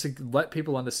 just to let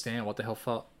people understand what the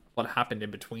hell what happened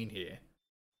in between here,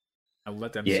 and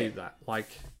let them see that. Like,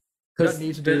 you don't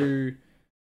need to do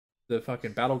the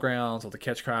fucking battlegrounds or the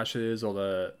catch crashes or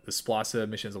the splicer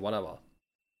missions or whatever.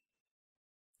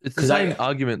 It's the same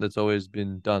argument that's always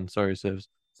been done. Sorry, Sevs.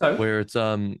 Where it's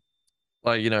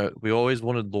like, you know, we always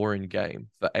wanted lore in game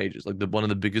for ages. Like one of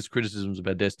the biggest criticisms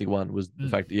about Destiny 1 was the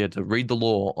fact that you had to read the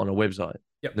lore on a website.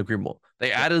 Yep. The Grimoire.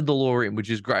 They added the lore in,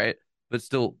 which is great, but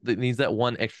still it needs that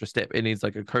one extra step. It needs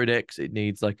like a codex. It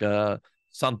needs like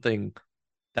something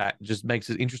that just makes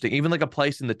it interesting. Even like a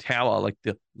place in the tower, like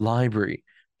the library,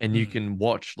 and you can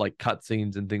watch like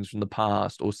cutscenes and things from the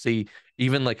past, or see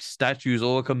even like statues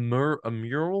or like a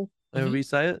mural, however you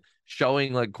say it,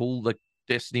 showing like cool like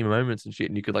Destiny moments and shit,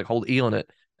 and you could like hold E on it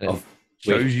and it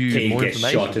shows you more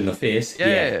information. Shot in the face.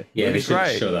 Yeah, they should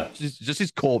great. Show that. Just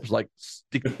his corpse like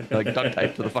stick like duct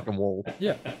tape to the fucking wall.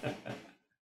 Yeah,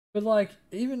 but like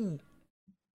even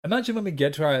imagine when we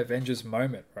get to our Avengers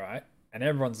moment, right? And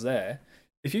everyone's there.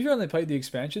 If you've only played the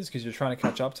expansions because you're trying to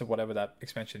catch up to whatever that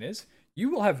expansion is,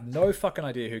 you will have no fucking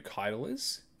idea who Keitel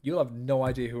is. You'll have no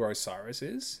idea who Osiris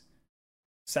is.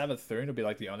 Savathun will be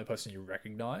like the only person you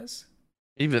recognize.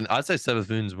 Even I'd say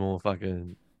Savathun's more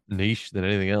fucking niche than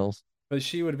anything else. But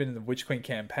she would have been in the Witch Queen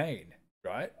campaign,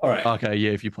 right? All right. Okay,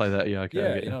 yeah, if you play that, yeah, okay.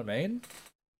 Yeah, you know what I mean?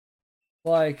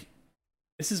 Like,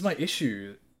 this is my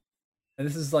issue. And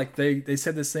this is like, they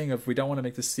said this thing of we don't want to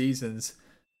make the seasons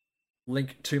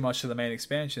link too much to the main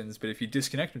expansions, but if you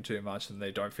disconnect them too much, then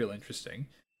they don't feel interesting.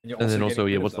 And then also,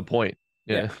 what's the point?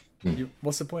 Yeah.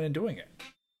 What's the point in doing it?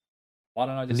 Why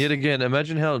don't I just... And yet again,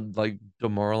 imagine how like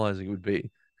demoralizing it would be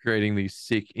creating these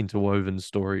sick interwoven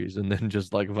stories and then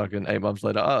just like fucking 8 months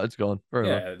later, it's gone forever.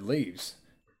 Yeah, it leaves.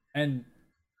 And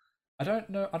I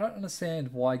don't understand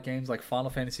why games like Final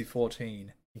Fantasy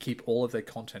 14 can keep all of their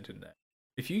content in there.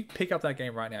 If you pick up that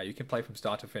game right now, you can play from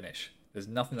start to finish. There's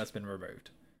nothing that's been removed.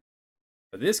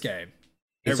 But this game,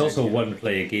 it's also a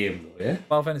one-player game, though. Yeah.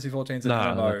 Final Fantasy 14 is an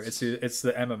MMO. It's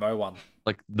the MMO one,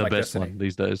 like the best Destiny. one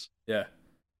these days. Yeah,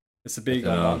 it's a big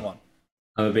online one.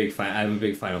 I'm a big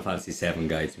Final Fantasy 7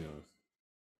 guy, to be honest.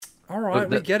 All right,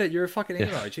 we get it. You're a fucking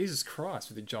emo. Jesus Christ,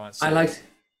 with your giant sword. I liked.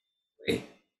 Wait.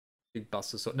 Big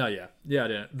buster sword. No, yeah, I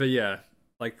didn't. But yeah,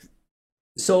 like.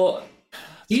 So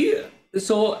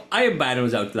Iron Banner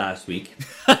was out last week.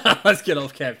 Let's get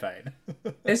off campaign.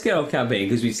 Let's get off campaign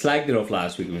because we slagged it off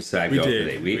last week and we slagged it off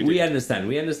today. We understand.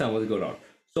 We understand what's going on.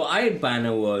 So Iron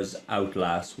Banner was out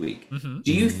last week.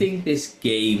 Do you think this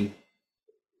game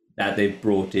that they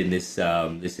brought in, this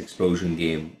explosion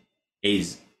game,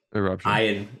 is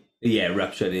Eruption?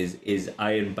 Eruption is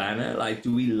Iron Banner. Like,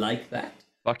 do we like that?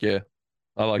 Fuck yeah,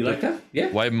 I like it. Like that?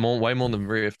 Yeah. Way more than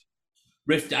Rift.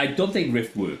 Rift. I don't think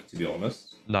Rift worked, to be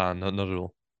honest. Nah, not at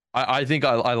all. I think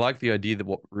I like the idea that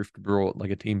what Rift brought,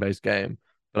 like a team-based game,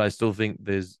 but I still think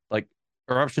there's like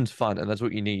Eruption's fun, and that's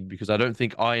what you need, because I don't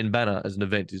think Iron Banner as an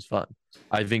event is fun.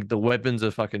 I think the weapons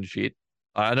are fucking shit.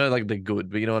 I know like they're good,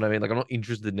 but you know what I mean? Like I'm not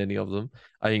interested in any of them.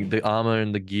 I think the armor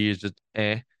and the gear is just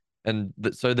and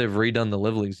so they've redone the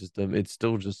leveling system. It's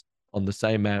still just on the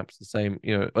same maps, the same,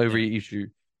 every issue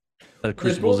that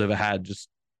Crucible's ever had, just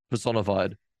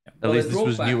personified. At least this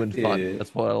was new and fun.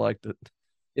 That's why I liked it.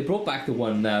 They brought back the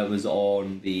one that was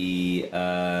on the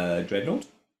Dreadnought.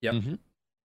 Yep. Mm-hmm.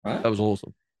 Right? That was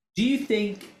awesome. Do you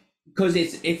think, because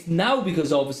it's now,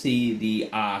 because obviously the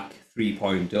Arc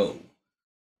 3.0,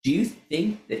 do you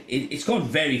think that it's gone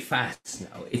very fast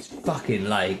now? It's fucking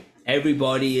like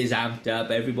everybody is amped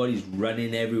up, everybody's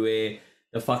running everywhere.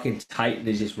 The fucking Titan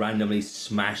is just randomly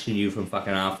smashing you from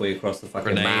fucking halfway across the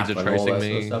fucking map and all that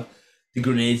sort of stuff. The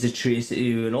grenades are tracing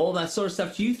you and all that sort of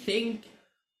stuff. Do you think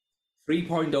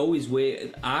 3.0 is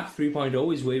where Arc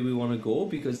 3.0 is where we want to go?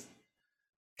 Because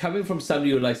coming from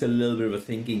somebody who likes a little bit of a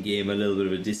thinking game, a little bit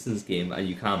of a distance game, and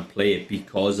you can't play it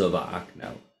because of Arc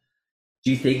now,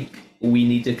 do you think we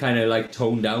need to kind of like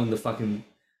tone down the fucking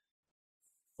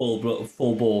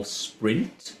full ball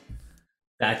sprint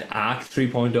that Arc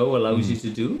 3.0 allows you to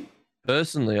do?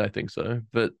 Personally, I think so.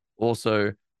 But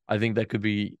also, I think that could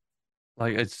be,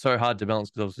 like, it's so hard to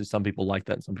balance because obviously some people like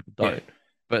that and some people don't. Yeah.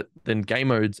 But then game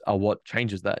modes are what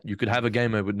changes that. You could have a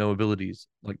game mode with no abilities,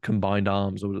 like combined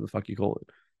arms or whatever the fuck you call it.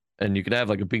 And you could have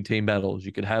like a big team battles.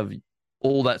 You could have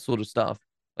all that sort of stuff.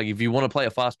 Like if you want to play a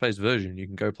fast-paced version, you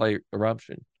can go play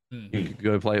Eruption. Mm-hmm. You could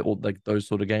go play all like those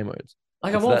sort of game modes.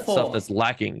 Like it's that stuff that's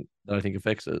lacking that I think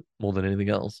affects it more than anything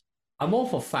else. I'm all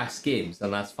for fast games,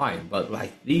 and that's fine. But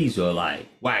like these were like,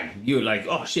 whang, you're like,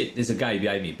 oh shit, there's a guy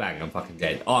behind me, bang, I'm fucking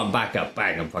dead. Oh, I'm back up,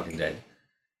 bang, I'm fucking dead.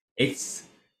 It's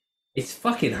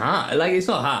fucking hard. Like it's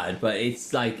not hard, but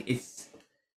it's like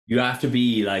you have to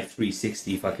be like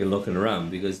 360 fucking looking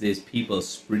around because there's people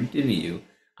sprinting at you,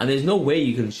 and there's no way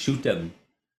you can shoot them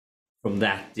from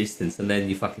that distance, and then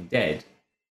you're fucking dead.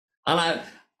 And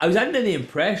I was under the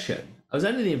impression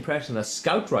that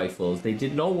scout rifles, they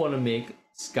did not want to make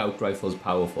scout rifles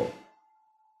powerful.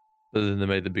 But then they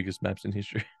made the biggest maps in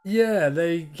history. Yeah,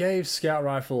 they gave scout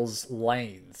rifles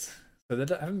lanes. So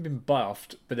they haven't been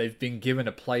buffed, but they've been given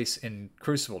a place in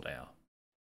Crucible now.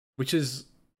 Which is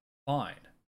fine.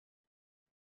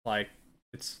 Like,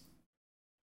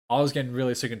 I was getting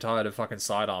really sick and tired of fucking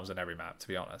sidearms on every map, to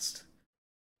be honest.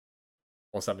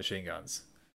 Or submachine guns.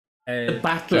 And the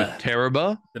Battler.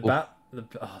 Terrorbar? The Terrorbar.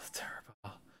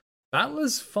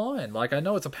 Battler's fine. Like, I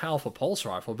know it's a powerful pulse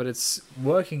rifle, but it's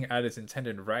working at its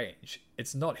intended range.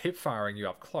 It's not hip firing you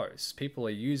up close. People are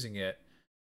using it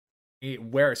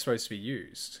where it's supposed to be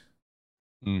used.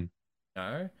 Mm.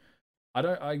 No?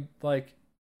 I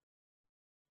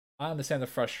understand the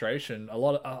frustration. A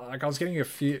lot of, like, I was getting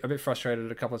a bit frustrated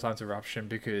a couple of times with Eruption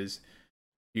because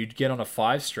you'd get on a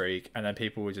 5 streak and then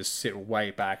people would just sit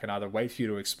way back and either wait for you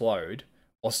to explode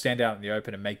or stand out in the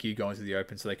open and make you go into the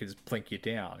open so they could just blink you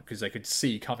down because they could see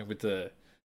you coming with the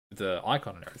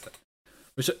icon and everything.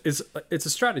 Which it's a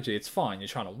strategy. It's fine. You're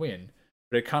trying to win,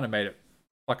 but it kind of made it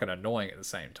fucking annoying at the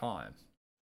same time.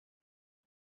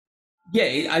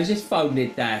 Yeah, I just found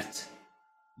it that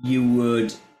you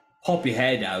would pop your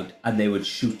head out and they would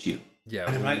shoot you. Yeah,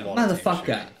 and I'm like,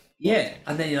 motherfucker. Yeah,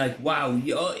 and then you're like, wow,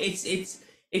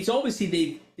 it's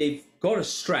obviously they've got a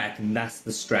strat, and that's the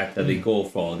strat that they go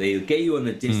for. They'll get you on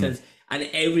the distance, and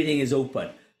everything is open.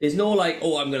 There's no like,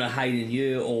 oh, I'm gonna hide in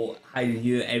here or hide in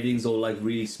here. Everything's all like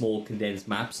really small, condensed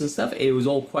maps and stuff. It was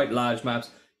all quite large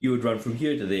maps. You would run from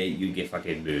here to there, you'd get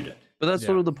fucking murdered. But that's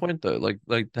sort of the point, though.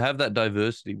 Like to have that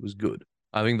diversity was good.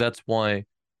 I think that's why,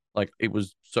 like, it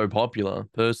was so popular.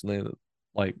 Personally,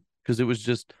 like, because it was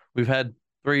just we've had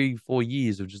 3-4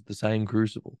 years of just the same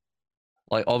Crucible.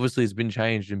 Like, obviously, it's been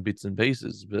changed in bits and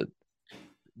pieces, but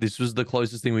this was the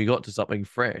closest thing we got to something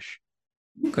fresh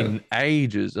in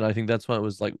ages, and I think that's why it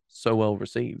was like so well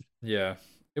received. Yeah,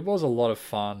 it was a lot of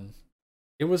fun.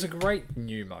 It was a great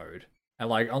new mode, and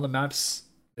like on the maps,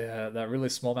 that really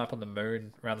small map on the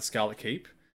moon around the Scarlet Keep,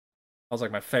 that was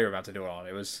like my favorite map to do it on.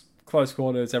 It was close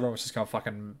quarters. Everyone was just going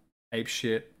fucking ape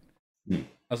shit. That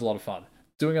was a lot of fun.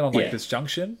 Doing it on like this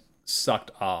junction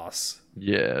sucked ass.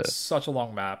 Yeah, such a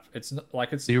long map. It's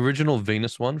like it's the original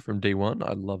Venus one from D1.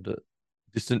 I loved it.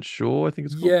 Distant Shore, I think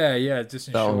it's called. Yeah,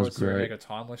 Distant that Shore. Was it's great. like a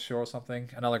Timeless Shore or something.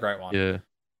 Another great one. Yeah.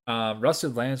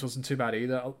 Rusted Lands wasn't too bad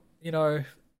either. You know,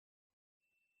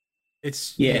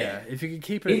 it's if you can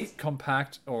keep it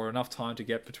compact or enough time to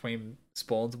get between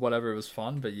spawns, whatever, it was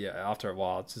fun. But yeah, after a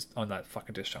while, it's just on that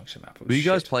fucking disjunction map. Were you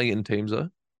guys playing it in teams though?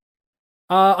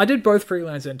 I did both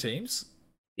freelance and teams.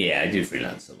 Yeah, I do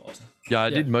freelance a lot. Yeah, I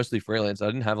did mostly freelance. I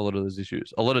didn't have a lot of those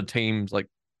issues. A lot of teams like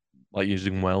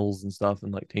using wells and stuff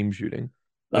and like team shooting.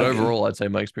 But overall, I'd say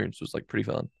my experience was like pretty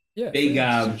fun. Yeah, big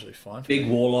fun big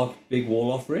Warlock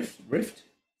rift.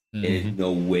 There's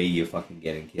no way you're fucking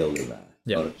getting killed with that.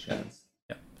 Not a chance.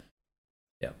 Yeah,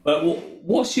 Yeah. But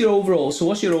what's your overall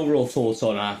thoughts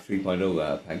on Arc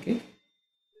 3.0, Pancake?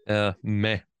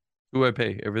 Meh. Too OP.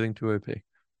 Everything too OP.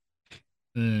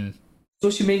 Mm. So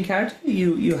what's your main character?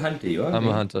 You hunter, you are? I'm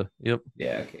a hunter. Yep.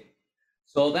 Yeah, okay.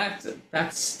 So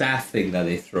that staff thing that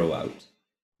they throw out,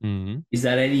 is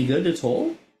that any good at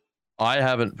all? I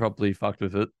haven't properly fucked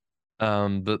with it.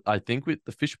 But I think with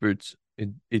the fish boots,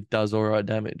 it does all right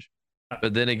damage.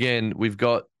 But then again, we've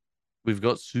got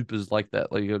supers like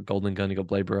that. Like you got Golden Gun, you got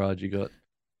Blade Barrage, you got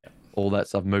all that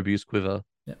stuff, Mobius Quiver.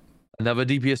 Yeah. Another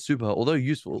DPS super, although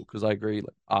useful, because I agree,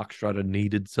 like Arc Strider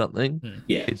needed something.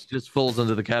 Yeah. It just falls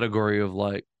under the category of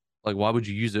like why would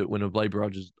you use it when a Blade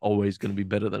Barrage is always going to be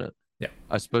better than it? Yeah.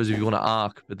 I suppose if you want to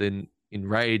Arc, but then in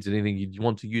raids and anything you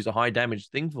want to use a high damage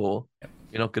thing for,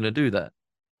 you're not going to do that.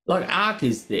 Like Arc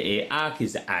is the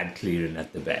ad clearing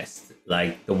at the best.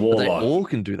 Like the Warlock. They all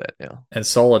can do that now. And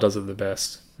Solar does it the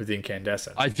best with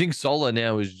Incandescent. I think Solar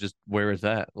now is just where it's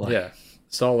at. Like, yeah.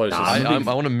 Solar is I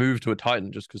want to move to a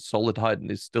Titan just because Solar Titan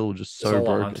is still just so Solar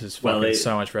broken. Hunt is fucking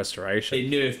so much restoration.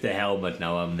 They nerfed the helmet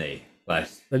now, haven't they?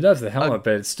 But they nerfed the helmet,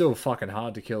 but it's still fucking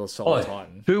hard to kill a Solar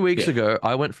Titan. 2 weeks ago,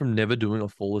 I went from never doing a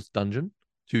flawless dungeon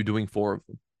to doing 4 of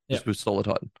them just with Solar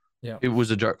Titan. Yeah. It was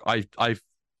a joke. I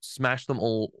smashed them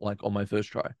all like on my first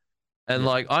try. And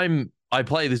like I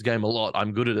play this game a lot.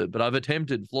 I'm good at it, but I've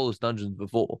attempted flawless dungeons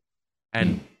before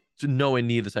and to nowhere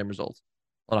near the same results.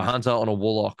 On a hunter, on a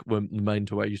warlock were the main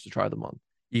 2 I used to try them on.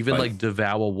 Even like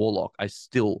Devour Warlock, I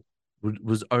still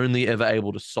was only ever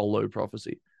able to solo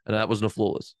Prophecy, and that wasn't a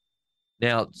flawless.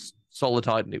 Now Solar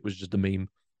Titan, it was just a meme.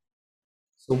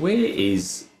 So where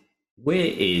is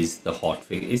the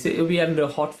hotfix? Is it? It'll be under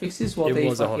hotfixes? It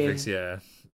was a hotfix, yeah.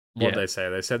 What they say?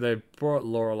 They said they brought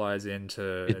Lorelai's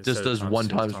into. It just does 1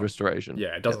 times restoration.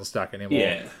 Yeah, it doesn't stack anymore.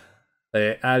 Yeah.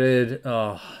 They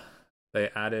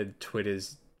added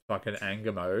Twitter's fucking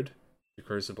anger mode to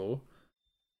Crucible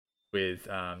with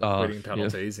quitting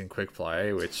penalties in quick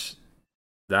play, which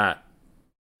they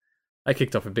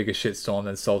kicked off a bigger shitstorm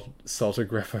than Salter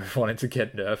Greffo wanting to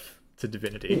get nerf to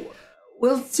Divinity.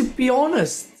 Well, to be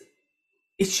honest,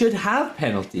 it should have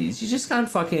penalties. You just can't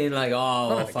fucking like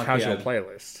fuck casual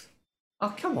playlist.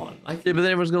 Oh come on! Yeah, but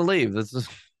then everyone's gonna leave. That's just...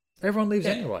 Everyone leaves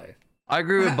anyway. I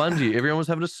agree with Bungie. Everyone was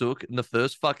having a sook in the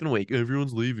first fucking week.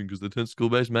 Everyone's leaving because they turned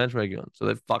school-based matchmaking on. So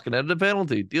they fucking added a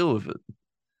penalty. Deal with it.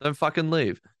 Don't fucking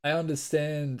leave. I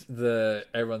understand that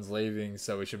everyone's leaving,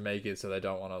 so we should make it so they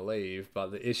don't want to leave.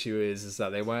 But the issue is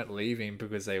that they weren't leaving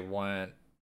because there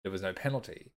was no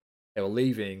penalty. They were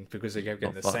leaving because they kept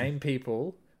getting the same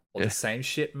people or the same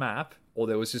shit map, or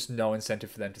there was just no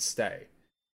incentive for them to stay.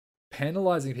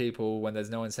 Penalizing people when there's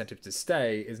no incentive to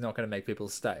stay is not going to make people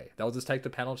stay. They'll just take the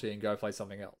penalty and go play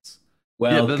something else.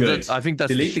 Well, good. I think that's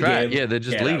Delete the strat. Yeah, they're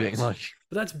just leaving. Like,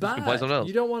 but that's bad.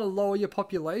 You don't want to lower your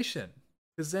population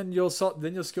because then your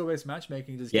skill-based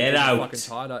matchmaking just gets fucking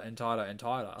tighter and tighter and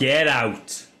tighter. Get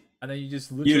out. And then you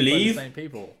just literally play the same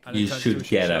people. And you should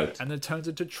get out. And then it turns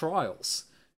into trials.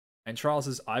 And trials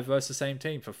is I versus the same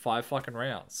team for 5 fucking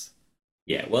rounds.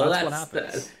 Yeah, well, that's what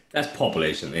happens. That's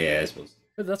population. Yeah, I suppose.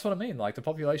 But that's what I mean. Like, the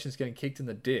population's getting kicked in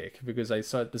the dick because they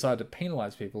decided to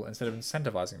penalize people instead of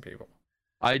incentivizing people.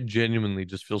 I genuinely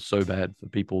just feel so bad for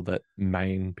people that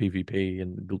main PvP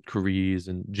and build careers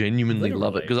and genuinely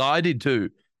love it. Because I did too.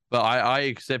 But I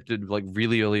accepted, like,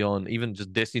 really early on, even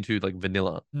just Destiny 2, like,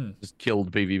 vanilla, just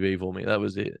killed PvP for me. That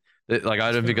was it. Like,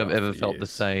 I don't think I've ever felt the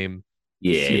same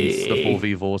since the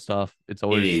 4v4 stuff. It's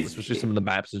always, especially some of the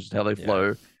maps and just how they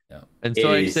flow. Yeah. And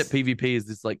so I accept PvP as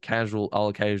this like casual, I'll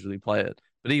occasionally play it.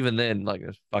 But even then, like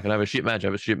if I can have a shit match,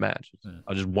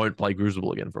 I just won't play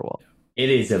Crucible again for a while. It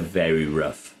is a very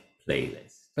rough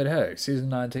playlist. But hey, season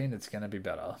 19, it's going to be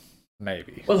better.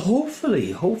 Maybe. Well,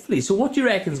 hopefully. So what do you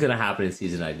reckon is going to happen in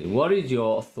season 19? What is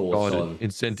your thoughts on...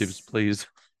 incentives, please.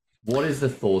 What is the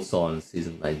thoughts on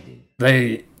season 19?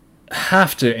 They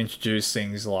have to introduce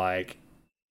things like...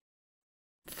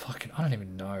 Fucking, I don't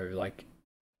even know, like...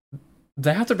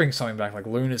 They have to bring something back, like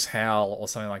Luna's Howl or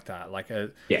something like that. Like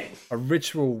a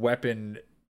ritual weapon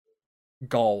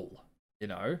goal, you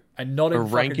know? And not a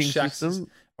ranking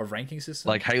system. A ranking system?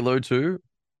 Like Halo 2?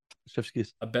 Chef's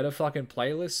kiss. A better fucking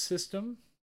playlist system?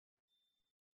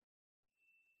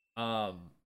 But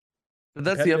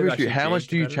that's the other issue. How much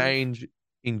do you change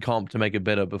in comp to make it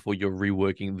better before you're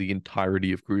reworking the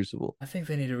entirety of Crucible? I think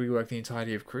they need to rework the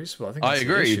entirety of Crucible. I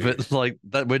agree, but like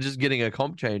that, we're just getting a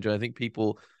comp change. I think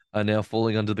people are now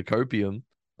falling under the copium.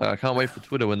 Like, I can't wait for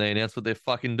Twitter when they announce what they're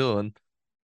fucking doing.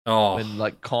 Oh, when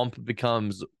like comp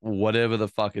becomes whatever the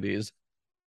fuck it is.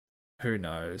 Who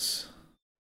knows?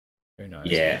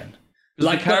 Yeah. Man.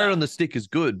 Like the carrot on the stick is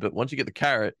good, but once you get the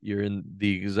carrot, you're in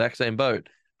the exact same boat.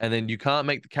 and then you can't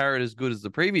make the carrot as good as the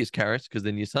previous carrots because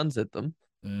then you sunset them.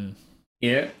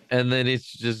 Yeah. And then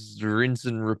it's just rinse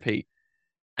and repeat.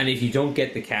 And if you don't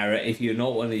get the carrot, if you're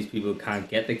not one of these people who can't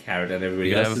get the carrot and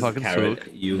everybody else has the carrot,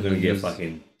 you're going to get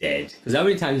fucking dead. Because how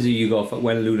many times do you go for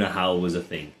when Lunar Howl was a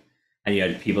thing? And you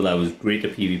had people that was great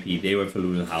at PvP, they went for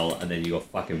Lunar Howl, and then you got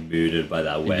fucking murdered by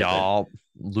that weapon. Yeah,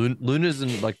 Luna's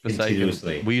and like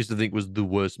Forsaken, we used to think was the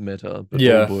worst meta, but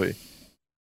oh boy.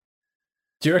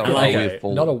 Do you reckon like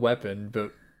not a weapon,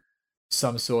 but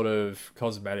some sort of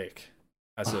cosmetic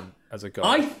as a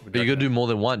god? But you gotta do more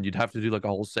than one. You'd have to do like a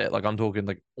whole set. Like I'm talking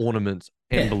like ornaments,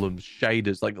 emblems,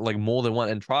 shaders, like more than one.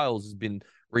 And Trials has been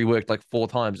reworked like 4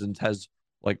 times and has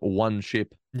like one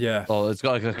ship. Yeah. Oh, it's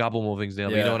got like a couple more things now.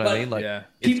 But you know what I mean? Like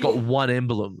it's got one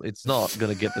emblem. It's not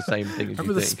gonna get the same thing as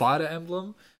Remember the spider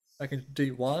emblem? Like in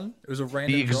D1? It was a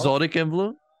random exotic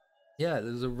emblem? Yeah,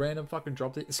 there's a random fucking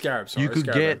drop. Scarab, sorry.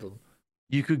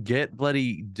 You could get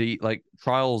bloody like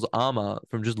Trials armor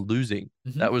from just losing.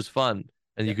 That was fun.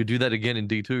 And you could do that again in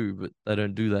D2, but they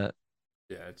don't do that.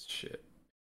 Yeah, it's shit.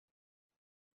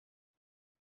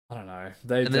 I don't know.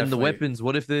 And then the weapons,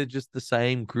 what if they're just the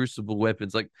same Crucible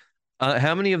weapons? Like,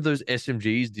 how many of those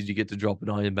SMGs did you get to drop in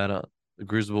Iron Banner? The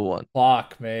Crucible one.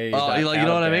 Fuck me. Oh, you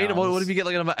know what I mean? What if you get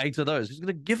like another 8 of those? Who's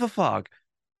gonna give a fuck?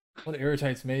 What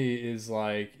irritates me is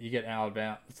like you get out of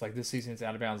bounds. It's like this season it's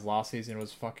out of bounds. Last season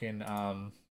was fucking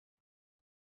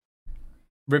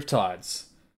Riptides.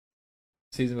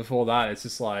 Season before that, it's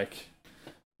just like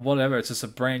whatever. It's just a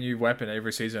brand new weapon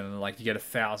every season, and like you get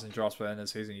 1,000 drops by the end of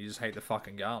the season. You just hate the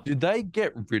fucking gun. Did they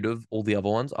get rid of all the other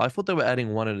ones? I thought they were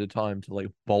adding one at a time to like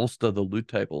bolster the loot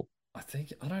table. I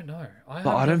don't know.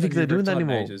 I don't think they're doing that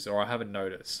anymore. Or I haven't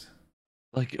noticed.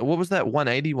 Like, what was that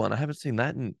 181? I haven't seen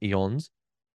that in eons.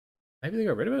 Maybe they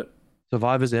got rid of it.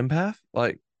 Survivor's Empath?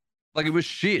 Like it was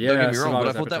shit. Don't get me wrong, but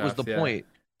I thought that was the point.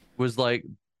 Was like,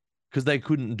 because they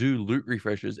couldn't do loot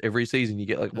refreshes every season. You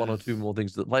get like 1 or 2 more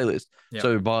things to the playlist.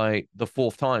 So by the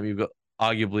 4th time, you've got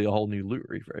arguably a whole new loot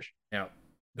refresh. Yeah.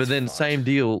 But then same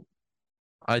deal.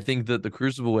 I think that the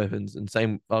Crucible weapons and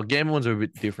Gamma ones are a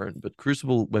bit different, but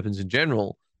Crucible weapons in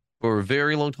general, for a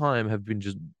very long time, have been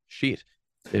just shit.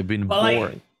 They've been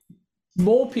boring.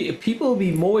 More people will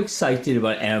be more excited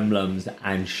about emblems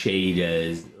and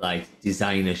shaders, like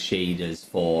designer shaders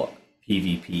for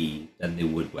PvP, than they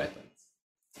would weapons.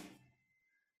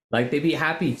 Like, they'd be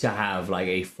happy to have like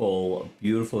a full,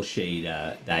 beautiful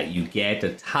shader that you get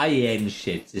at high-end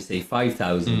shit, to say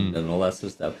 5,000 and all that sort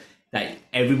of stuff. That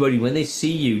everybody, when they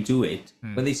see you do it,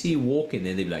 when they see you walk in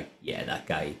there, they'd be like, yeah, that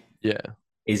guy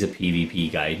is a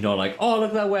PvP guy. Not like, oh,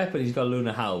 look at that weapon, he's got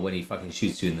Lunar Howl, when he fucking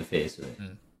shoots you in the face with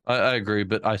it. I agree,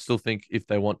 but I still think if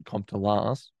they want comp to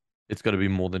last, it's got to be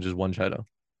more than just one shader.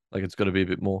 Like, it's got to be a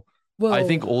bit more. Well, I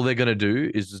think all they're going to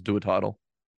do is just do a title.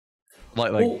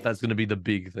 Like that's going to be the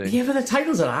big thing. Yeah, but the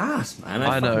titles are ass, man.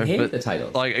 I know, hate the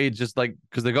titles. Like, it just like,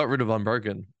 because they got rid of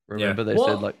Unbroken. Remember they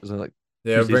said like, was it like,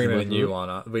 they're bringing a new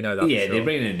one. We know that. Yeah, they're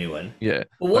bringing a new one. Yeah,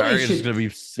 well, what it's going to be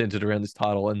centered around this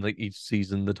title, and like each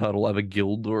season, the title will have a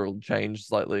guild or it'll change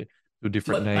slightly to a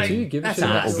different name. Do you give a shit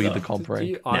about that will be the comp rank? Do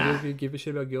you either of you give a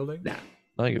shit about guilding? Nah.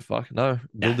 I don't give a fuck. No,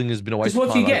 guilding has been a waste of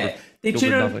time. Because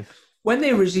what you get, when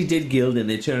they originally did guilding,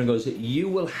 they turn and goes, you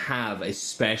will have a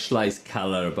specialized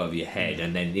color above your head,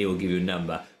 and then they will give you a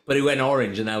number. But it went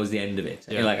orange, and that was the end of it.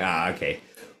 And you're like, okay.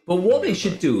 But what they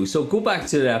should do, so go back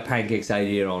to Pancake's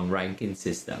idea on ranking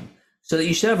system. So that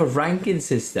you should have a ranking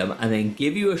system and then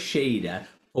give you a shader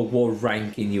for what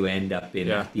ranking you end up in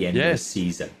at the end of the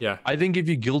season. Yeah. I think if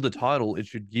you guild a title, it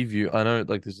should give you, I know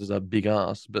like this is a big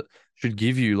ass, but should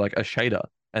give you like a shader.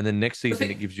 And then next season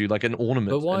it gives you like an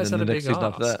ornament. But why is that a big ask?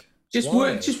 After that.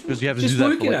 Because you have to do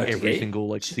that for like every single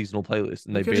like seasonal playlist,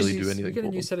 and they barely do anything. You get a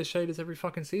new set of shaders every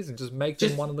fucking season. Just make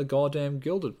them one of the goddamn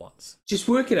gilded ones. Just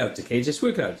work it out, okay? Just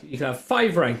work it out. You can have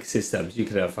 5 rank systems. You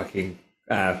can have fucking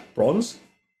bronze,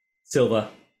 silver,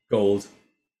 gold,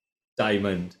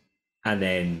 diamond, and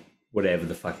then whatever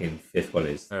the fucking 5th one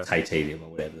is, titanium or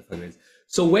whatever the fuck it is.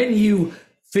 So when you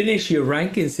finish your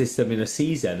ranking system in a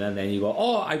season, and then you go,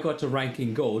 oh, I got to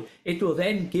ranking gold, it will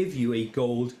then give you a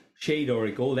gold shade or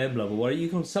a gold emblem or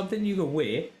whatever, something you can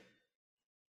wear.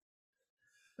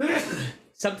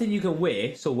 Something you can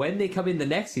wear, so when they come in the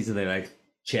next season, they're like,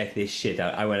 check this shit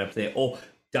out. I went up there. Oh,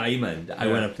 diamond. I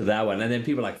went up to that one. And then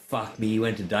people are like, fuck me, he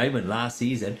went to diamond last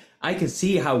season. I can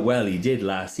see how well he did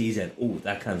last season. Oh,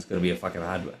 that cunt's going to be a fucking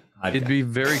hard It'd be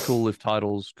very cool if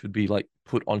titles could be like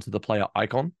put onto the player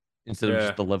icon instead of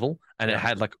just the level, and it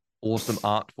had like awesome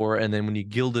art for it. And then when you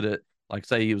gilded it, like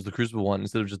say it was the Crucible one,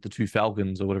 instead of just the 2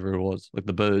 falcons or whatever it was, like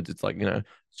the birds, it's like,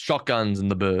 shotguns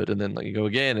and the bird, and then like you go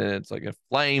again and it's like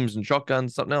flames and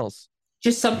shotguns, something else.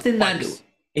 just something that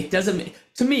it doesn't.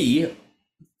 To me,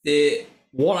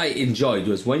 what I enjoyed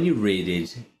was when you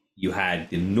raided, you had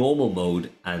the normal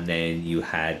mode, and then you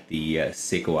had the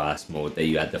sicko ass mode. That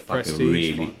you had the fucking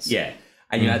Prestige ones.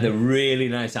 and you had the really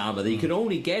nice armor that you could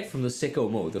only get from the sicko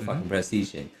mode, the fucking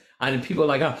prestige thing. And people are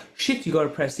like, oh shit, you got a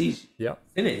prestige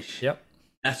finish. Yep.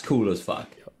 That's cool as fuck.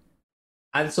 Yep.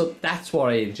 And so that's what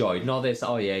I enjoyed. Not this,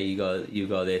 oh yeah, you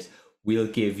got this. We'll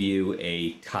give you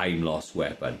a time lost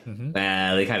weapon.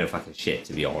 Well, they kind of fucking shit,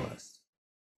 to be honest.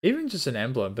 Even just an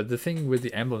emblem, but the thing with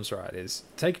the emblems, right, is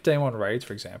take Day 1 raids,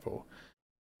 for example.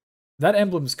 That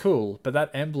emblem's cool, but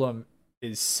that emblem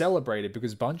is celebrated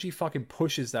because Bungie fucking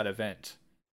pushes that event.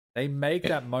 They make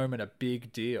that moment a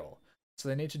big deal. So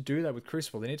they need to do that with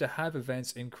Crucible. They need to have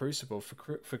events in Crucible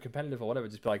for competitive or whatever.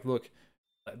 Just be like, look,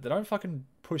 they don't fucking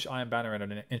push Iron Banner in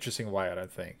an interesting way, I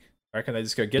don't think. I reckon they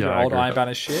just go get their old Iron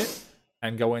Banner shit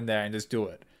and go in there and just do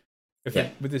it.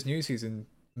 With this new season,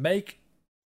 make,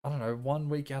 I don't know, 1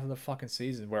 week out of the fucking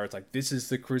season where it's like, this is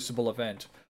the Crucible event,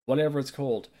 whatever it's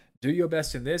called. Do your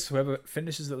best in this. Whoever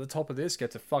finishes at the top of this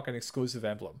gets a fucking exclusive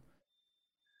emblem.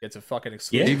 Gets a fucking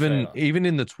exclusive. Even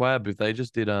in the TWAB, if they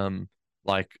just did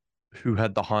like who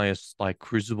had the highest like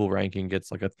Crucible ranking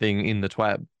gets like a thing in the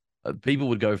TWAB, people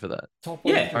would go for that.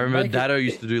 I remember Dado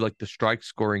used to do like the strike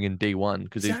scoring in D1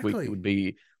 because each week it would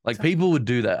be like people would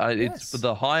do that. It's for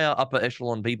the higher upper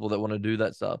echelon people that want to do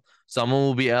that stuff. Someone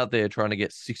will be out there trying to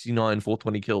get 69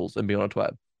 420 kills and be on a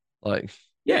TWAB. Like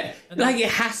like it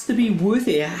has to be worth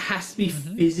it. It has to be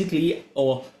physically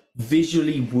or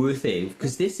visually worth it,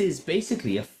 because this is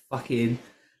basically a fucking,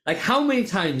 like, how many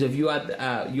times have you had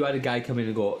a guy come in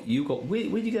and go,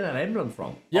 where'd you get that emblem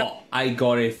from? Oh, I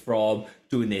got it from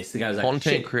doing this. The guy was like,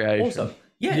 content creation. Awesome.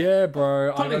 Yeah,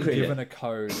 bro. I got given a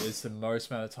code is the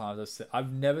most amount of times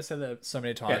I've never said that so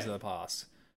many times in the past.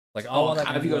 Like, I want that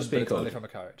have you got a speed code? Only from a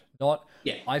code. Not,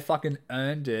 I fucking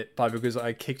earned it because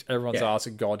I kicked everyone's ass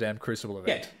at goddamn Crucible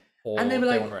event. And they were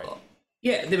like,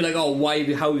 they were like, oh,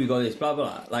 how have you got this? Blah, blah,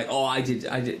 blah. Like, oh, I did,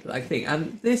 like, thing.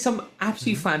 And there's some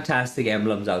absolutely fantastic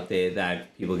emblems out there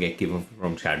that people get given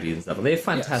from charity and stuff. And they're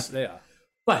fantastic. Yes, they are.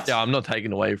 But I'm not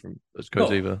taking away from those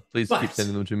codes either. Please keep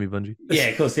sending them to me, Bungie. Yeah,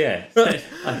 of course, yeah.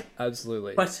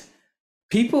 Absolutely. But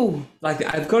people, like,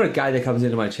 I've got a guy that comes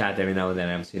into my chat every now and then.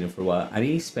 I haven't seen him for a while. And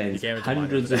he spends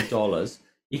hundreds of dollars.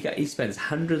 He spends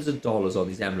hundreds of dollars on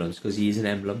these emblems because he's an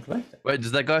emblem collector. Wait,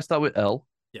 does that guy start with L?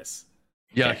 Yes.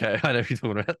 Yeah, okay. I know who you're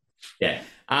talking about. Yeah.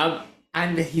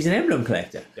 And he's an emblem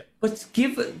collector. Yeah. But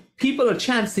give people a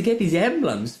chance to get these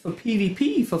emblems for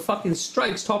PvP, for fucking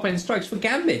strikes, top-end strikes, for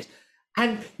Gambit.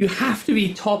 And you have to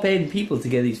be top-end people to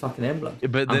get these fucking emblems.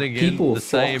 But then again, people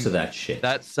flock to that shit.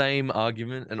 That same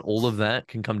argument and all of that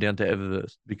can come down to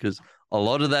Eververse, because a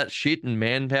lot of that shit and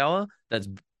manpower that's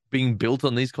being built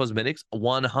on these cosmetics,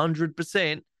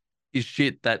 100% is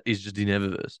shit that is just in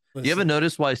Eververse. You ever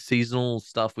notice why seasonal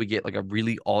stuff we get like a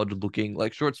really odd looking,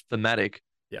 like sure it's thematic,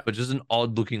 but just an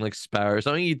odd looking like sparrow,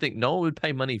 something you'd think no one would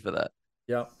pay money for that.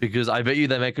 Yeah. Because I bet you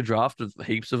they make a draft of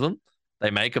heaps of them,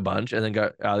 they make a bunch and then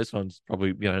go, this one's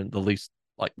probably, the least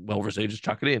like well received, just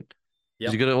chuck it in.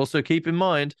 You got to also keep in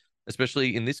mind,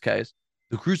 especially in this case,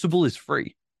 the Crucible is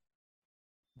free.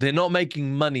 They're not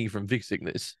making money from fixing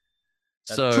this.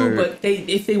 That's true, but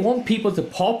if they want people to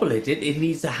populate it, it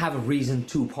needs to have a reason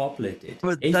to populate it.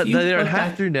 But they don't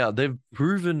have to now. They've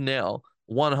proven now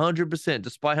 100%,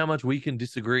 despite how much we can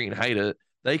disagree and hate it,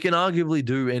 they can arguably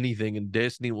do anything and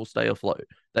Destiny will stay afloat.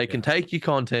 They can take your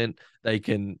content. They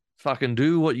can fucking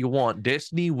do what you want.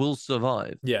 Destiny will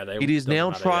survive. Yeah, it is now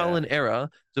trial and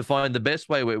error to find the best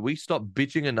way where we stop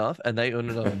bitching enough and they earn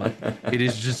enough money. It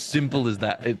is just simple as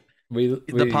that.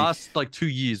 The past like 2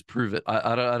 years prove it.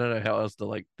 I don't know how else to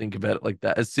like think about it like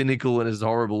that. As cynical and as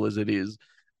horrible as it is,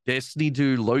 Destiny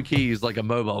 2 low key is like a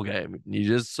mobile game. You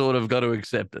just sort of got to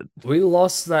accept it. We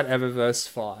lost that Eververse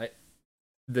fight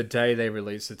the day they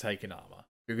released the Taken armor,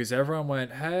 because everyone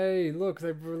went, "Hey, look,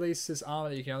 they've released this armor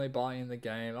that you can only buy in the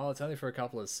game. Oh, it's only for a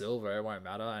couple of silver. It won't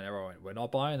matter." And everyone went, "We're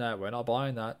not buying that. We're not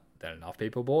buying that." Then enough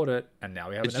people bought it, and now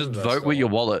we have. It's just vote with your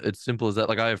wallet. It's simple as that.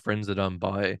 Like I have friends that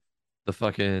buy the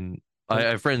fucking. I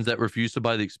have friends that refuse to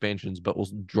buy the expansions, but will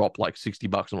drop like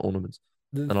 $60 on ornaments.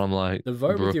 And I'm like, the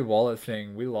vote with your wallet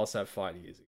thing, we lost that fight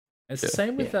years ago. It's the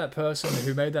same with that person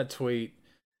who made that tweet.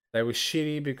 They were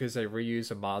shitty because they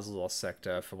reused a Mars Lost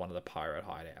sector for one of the pirate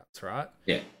hideouts, right?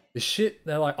 Yeah. The shit,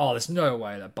 they're like, oh, there's no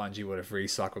way that Bungie would have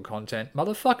recycled content.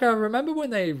 Motherfucker, remember when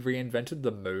they reinvented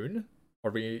the moon?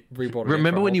 Or rebought it?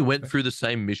 Remember when you went through the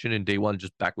same mission in D1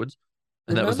 just backwards?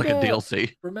 And that was like a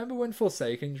DLC. Remember when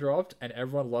Forsaken dropped and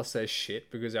everyone lost their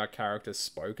shit because our characters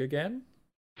spoke again?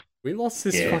 We lost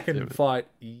this fucking fight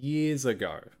years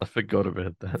ago. I forgot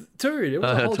about that. Dude, it was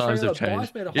a whole times have trailer.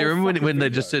 changed. Yeah, remember when they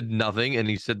just said nothing and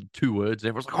he said 2 words and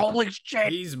everyone's like, holy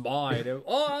shit! He's mine.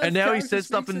 And now he says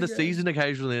stuff in the season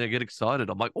occasionally and I get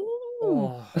excited. I'm like,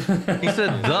 ooh. He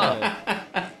said the.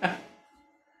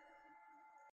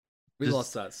 We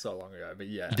lost that so long ago, but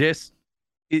yeah. I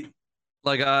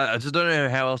just don't know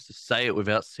how else to say it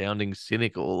without sounding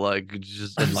cynical, like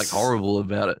just and like horrible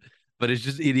about it. But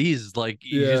it is like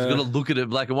you just gotta look at it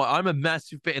black and white. I'm a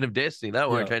massive fan of Destiny.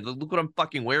 That won't change. Look what I'm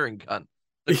fucking wearing, cunt.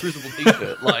 The Crucible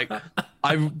t-shirt. Like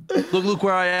look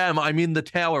where I am. I'm in the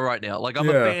tower right now. Like I'm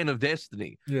a fan of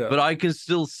Destiny. Yeah. But I can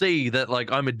still see that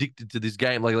like I'm addicted to this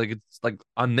game. Like it's like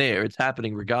I'm there. It's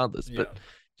happening regardless. Yeah. But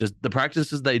just the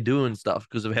practices they do and stuff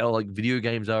because of how like video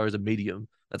games are as a medium.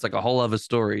 That's like a whole other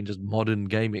story. Just modern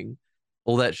gaming,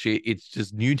 all that shit. It's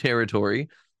just new territory,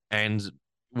 and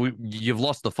you've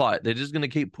lost the fight. They're just going to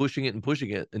keep pushing it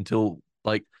until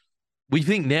like we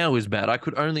think now is bad. I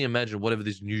could only imagine whatever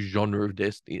this new genre of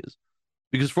Destiny is,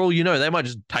 because for all you know, they might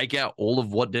just take out all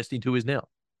of what Destiny 2 is now,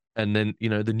 and then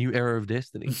the new era of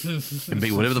Destiny can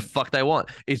be whatever the fuck they want.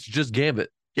 It's just Gambit.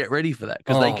 Get ready for that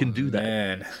because they can do that.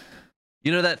 Man.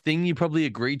 You know that thing you probably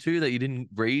agreed to that you didn't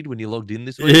read when you logged in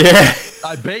this week? Yeah.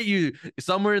 I bet you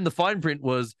somewhere in the fine print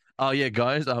was, oh yeah,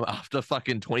 guys, after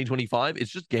fucking 2025,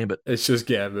 it's just Gambit. It's just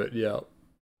Gambit, yeah.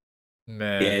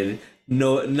 Man. Yeah,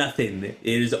 no, nothing. It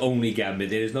is only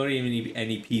Gambit. There is not even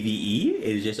any PvE. It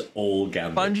is just all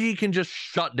Gambit. Bungie can just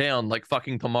shut down like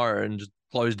fucking tomorrow and just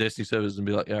close Destiny servers and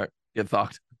be like, yeah, get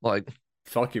fucked. Like,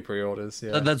 fuck your pre-orders.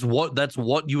 Yeah. That's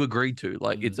what you agreed to.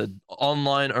 Like, it's an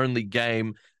online only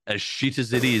game. As shit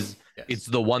as it is, it's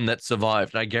the one that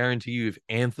survived. And I guarantee you, if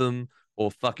Anthem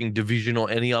or fucking Division or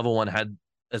any other one had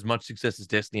as much success as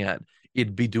Destiny had,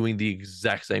 it'd be doing the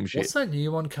exact same shit. What's that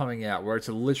new one coming out where it's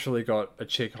literally got a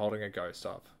chick holding a ghost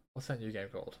up? What's that new game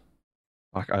called?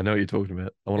 I know what you're talking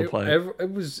about. I want to play it.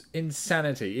 It was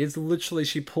insanity. It's literally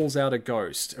she pulls out a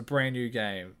ghost, a brand new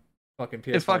game, fucking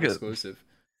PS5 exclusive.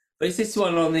 But is this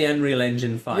one on the Unreal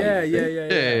Engine 5? Yeah.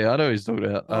 I know what he's talking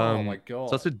about. Oh my god.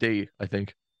 So that's a D, I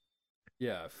think.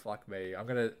 Yeah, fuck me. I'm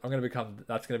gonna become.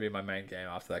 That's gonna be my main game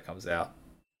after that comes out.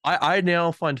 I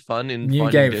now find fun in new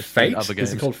game Fate. Other games.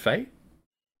 Is it called Fate?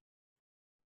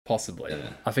 Possibly.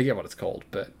 Yeah. I forget what it's called,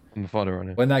 but I'm fighter on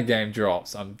it. When that game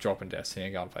drops, I'm dropping Destiny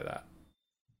and going to play that.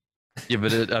 Yeah,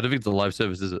 but I don't think it's a live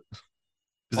service, is it?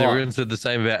 Because everyone said the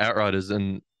same about Outriders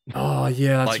and. Oh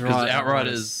yeah, that's like, right. Because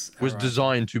Outriders was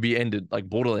designed to be ended, like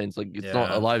Borderlands. Like it's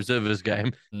not a live service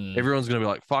game. Everyone's gonna be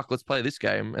like, "Fuck, let's play this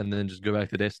game," and then just go back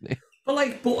to Destiny. But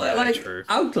like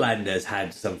Outlanders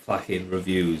had some fucking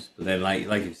reviews, but then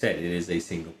like you said, it is a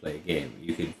single player game.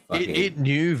 You can fucking... it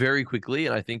knew very quickly,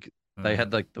 and I think they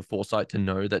had like the foresight to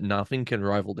know that nothing can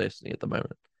rival Destiny at the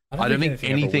moment. I don't think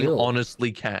anything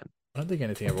honestly can. I don't think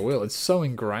anything ever will. It's so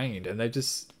ingrained, and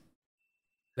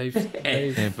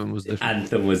Anthem was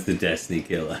the Destiny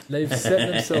killer. They've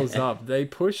set themselves up. They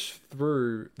push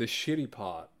through the shitty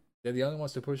part. They're the only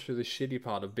ones to push through the shitty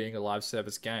part of being a live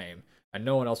service game, and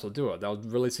no one else will do it. They'll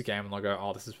release a game and they'll go,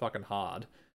 "Oh, this is fucking hard.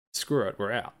 Screw it,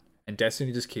 we're out." And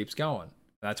Destiny just keeps going. And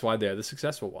that's why they're the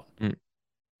successful one.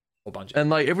 Or Bungie. And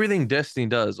like everything Destiny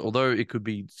does, although it could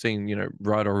be seen,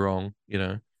 right or wrong,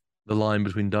 the line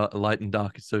between light and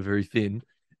dark is so very thin.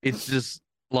 It's just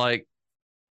like.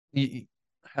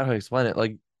 How do I explain it?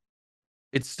 Like,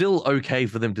 it's still okay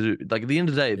for them to do. Like, at the end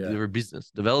of the day, they're a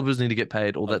business. Developers need to get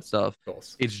paid, all that stuff. Of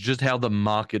course. It's just how the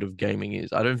market of gaming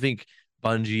is. I don't think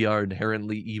Bungie are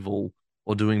inherently evil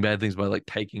or doing bad things by, like,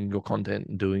 taking your content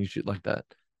and doing shit like that.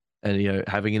 And,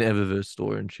 having an Eververse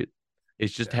store and shit.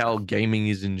 It's just how gaming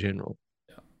is in general.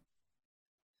 Yeah.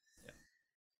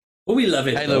 Well, we love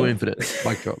it. Halo Infinite.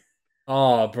 Mic drop.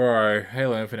 Oh, bro.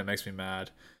 Halo Infinite makes me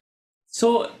mad.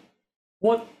 So,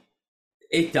 what...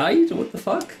 It died? What the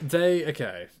fuck?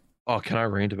 Okay. Oh, can I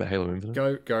rant about Halo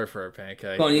Infinite? Go for it,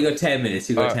 Pancake. Go on, you got 10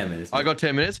 minutes. I got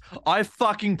 10 minutes. I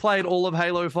fucking played all of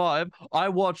Halo 5. I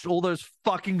watched all those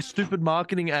fucking stupid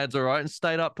marketing ads, all right, and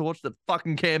stayed up to watch the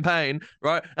fucking campaign,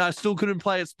 right? And I still couldn't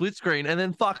play it split screen. And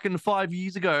then fucking 5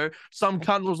 years ago, some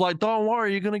cunt was like, "Don't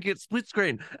worry, you're going to get split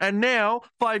screen." And now,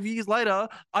 5 years later,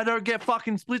 I don't get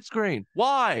fucking split screen.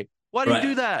 Why? Why do you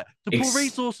do that? To pull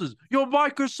resources. You're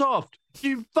Microsoft.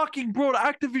 You fucking brought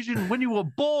Activision when you were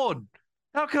bored.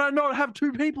 How can I not have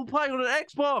 2 people playing on an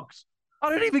Xbox? I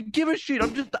don't even give a shit.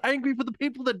 I'm just angry for the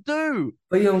people that do.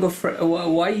 But you don't go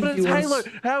why? But it's Halo.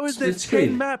 How is there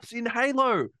 10 maps in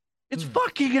Halo? It's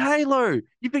fucking Halo.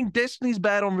 You think Destiny's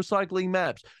bad on recycling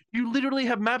maps? You literally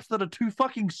have maps that are 2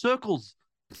 fucking circles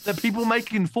that people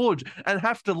make in Forge and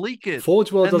have to leak it.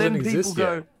 Forge World doesn't exist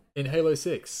yet in Halo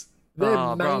 6.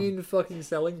 Their main fucking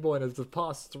selling point is the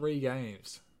past 3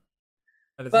 games.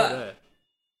 And it's not there.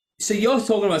 So you're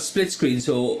talking about split screen,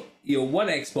 so you're one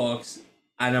Xbox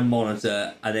and a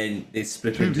monitor, and then they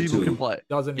split into 2. People can play.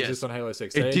 Doesn't exist on Halo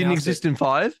 6. It didn't exist in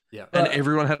 5, yeah. And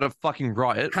everyone had a fucking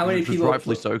riot. How many people?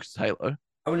 Rightfully so, because Halo.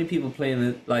 How many people playing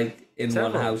it like in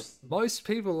one house? Most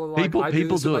people are like, I do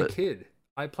this with my kid.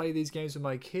 I play these games with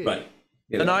my kid. Right.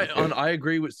 Yeah, and I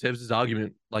agree with Seb's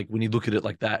argument, like when you look at it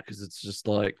like that, because it's just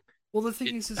like, well, the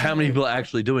thing is how many people are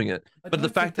actually doing it? But the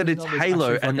fact that it's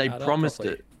Halo and they promised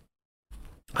it.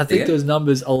 I think those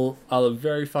numbers are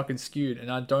very fucking skewed, and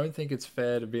I don't think it's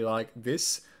fair to be like,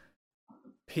 this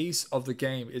piece of the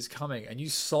game is coming, and you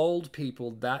sold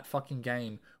people that fucking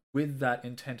game with that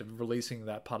intent of releasing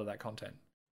that part of that content.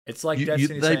 It's like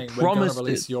Destiny saying, we're going to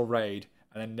release your raid,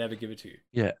 and then never give it to you.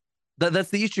 Yeah. That's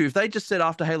the issue. If they just said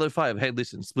after Halo 5, hey,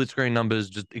 listen, split screen numbers,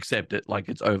 just accept it, like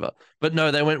it's over. But no,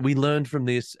 they went, we learned from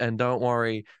this, and don't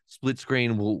worry, split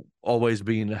screen will always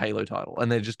be in a Halo title.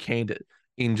 And they just canned it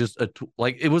in just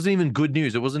like, it wasn't even good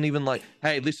news. It wasn't even like,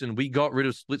 hey, listen, we got rid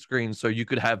of split screen so you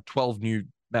could have 12 new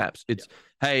maps. It's,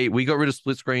 hey, we got rid of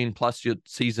split screen, plus your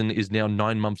season is now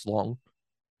 9 months long.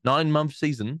 9-month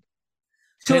season.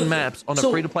 10 maps on a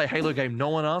free-to-play Halo game no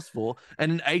one asked for,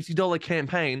 and an $80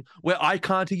 campaign where I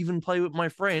can't even play with my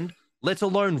friend, let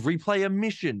alone replay a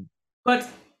mission. But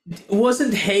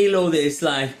wasn't Halo this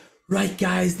like, right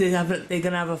guys, they're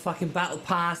gonna have a fucking battle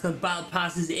pass, and the battle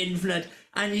pass is infinite,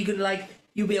 and you can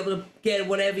you'll be able to get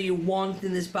whatever you want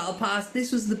in this battle pass.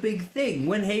 This was the big thing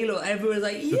when Halo. Everyone was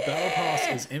like, yeah. The battle pass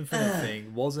is infinite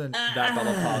thing wasn't that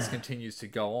battle pass continues to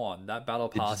go on. That battle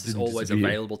pass is always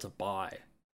available to buy.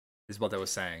 Is what they were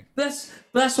saying. That's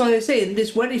what they're saying.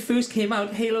 This when it first came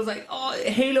out, Halo's like, oh,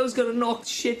 Halo's gonna knock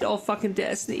shit off fucking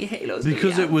Destiny. Halo's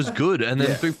because it was good, and then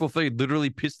 343 literally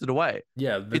pissed it away.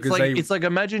 Yeah, because it's like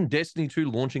imagine Destiny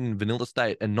 2 launching in vanilla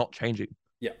state and not changing.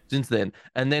 Yeah. Since then,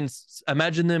 and then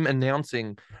imagine them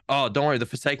announcing, oh, don't worry, the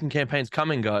Forsaken campaign's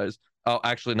coming, guys. Oh,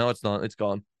 actually, no, it's not. It's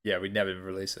gone. Yeah, we'd never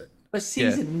release it. A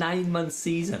season, 9-month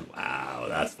season. Wow,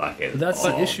 that's fucking. That's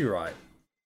the issue, right?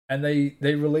 And they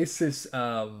released this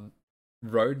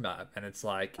roadmap, and it's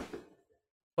like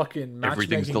fucking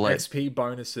matchmaking XP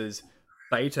bonuses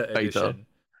beta edition.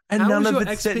 And none of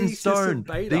it's set in stone.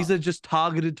 These are just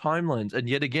targeted timelines. And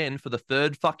yet again, for the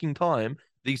 3rd fucking time,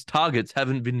 these targets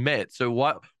haven't been met. So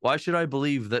why should I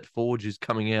believe that Forge is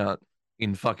coming out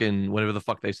in fucking whatever the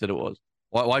fuck they said it was?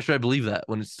 Why should I believe that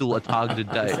when it's still a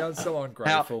targeted date? Sounds so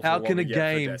ungrateful. How can a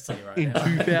game in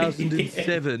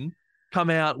 2007 come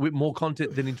out with more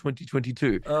content than in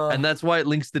 2022? And that's why it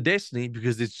links to Destiny,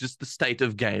 because it's just the state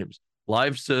of games.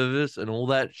 Live service and all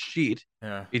that shit.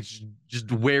 Yeah. It's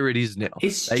just where it is now.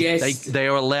 They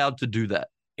are allowed to do that.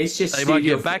 It's just they might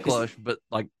get backlash, but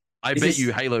like I bet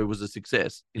you Halo was a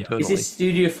success internally. Is this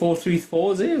Studio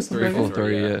 434? Is it or something?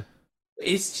 343, yeah.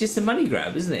 It's just a money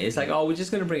grab, isn't it? It's like, oh, we're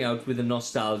just going to bring out with the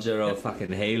nostalgia of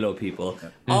fucking Halo people. Yeah.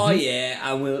 Oh,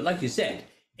 yeah, and we'll, like you said,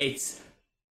 it's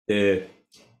the...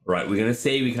 Right, we're going to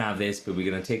say we can have this, but we're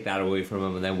going to take that away from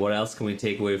them, and then what else can we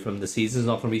take away from the season's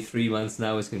not going to be 3 months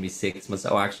now, it's going to be 6 months.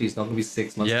 Oh, actually, it's not going to be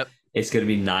 6 months. Yep. It's going to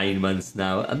be 9 months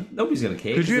now, and nobody's going to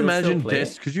care. Could you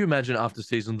imagine after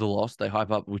Season of the Lost, they hype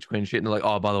up Witch Queen shit, and they're like,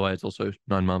 oh, by the way, it's also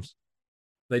 9 months.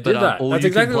 They did that. That's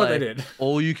exactly what they did.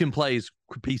 All you can play is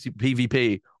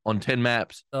PvP on 10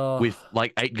 maps with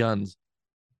like 8 guns.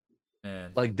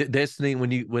 Man. Like Destiny,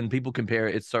 when people compare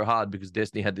it, it's so hard because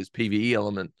Destiny had this PvE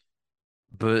element.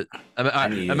 But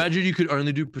imagine you could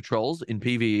only do patrols in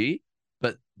PvE,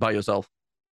 but by yourself.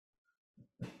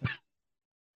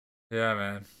 Yeah,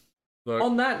 man. Look,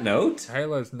 on that note,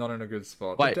 Halo's not in a good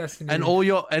spot. Wait, and all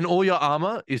your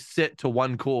armor is set to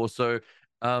 1 core. So,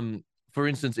 for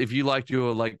instance, if you liked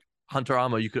your hunter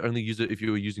armor, you could only use it if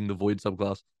you were using the Void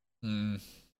subclass.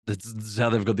 That's how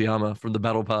they've got the armor from the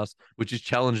battle pass, which is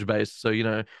challenge based. So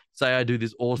say I do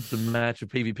this awesome match of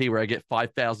PvP where I get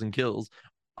 5,000 kills.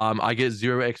 I get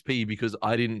 0 XP because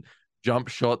I didn't jump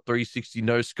shot 360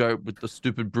 no scope with the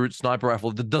stupid brute sniper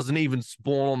rifle that doesn't even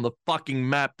spawn on the fucking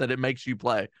map that it makes you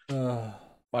play.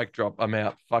 Mic drop. I'm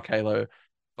out. Fuck Halo.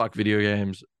 Fuck video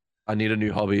games. I need a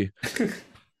new hobby.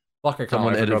 Fuck, I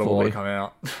can't edit for me. Come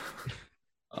out.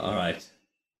 All right.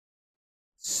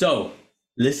 So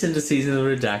listen to Season of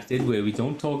Redacted, where we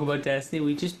don't talk about Destiny.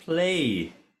 We just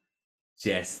play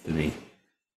Destiny.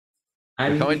 I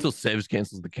can't wait until Sebs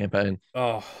cancels the campaign.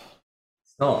 Oh,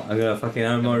 it's not.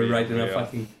 I'm already writing a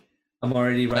fucking. I'm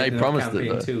already writing a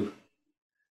campaign too.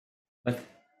 But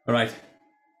all right,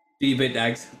 do your bit,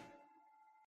 Dags.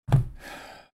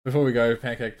 Before we go,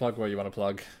 Pancake, plug what you want to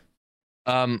plug.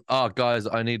 Guys,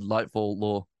 I need Lightfall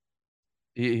lore.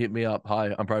 He hit me up.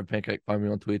 Hi, I'm Private Pancake. Find me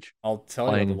on Twitch. I'll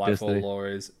tell you what the life of Destiny. law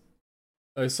is.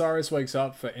 Osiris wakes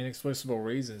up for inexplicable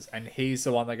reasons, and he's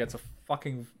the one that gets a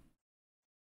fucking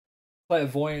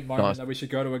clairvoyant moment that we should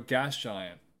go to a gas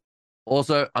giant.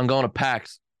 Also, I'm going to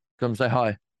PAX. Come say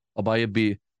hi. I'll buy you a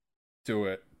beer. Do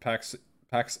it. PAX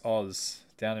Oz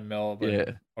down in Melbourne.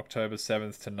 Yeah. October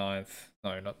 7th to 9th.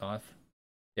 No, not 9th.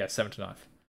 Yeah, 7th to 9th.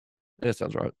 Yeah,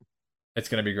 sounds right. It's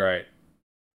going to be great.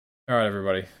 All right,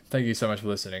 everybody. Thank you so much for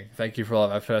listening. Thank you for all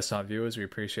of our first-time viewers. We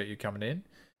appreciate you coming in.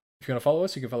 If you want to follow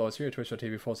us, you can follow us here at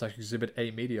twitch.tv/Exhibit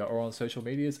A Media or on social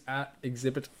medias at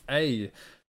Exhibit A.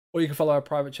 Or you can follow our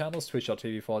private channels,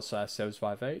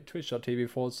 twitch.tv/Sebs58,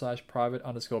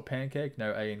 twitch.tv/private_pancake,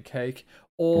 no A in cake,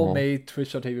 or me,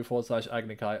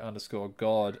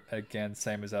 twitch.tv/agnikai_god. Again,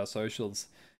 same as our socials.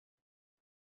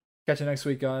 Catch you next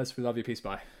week, guys. We love you. Peace.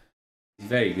 Bye.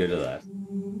 Very good at that.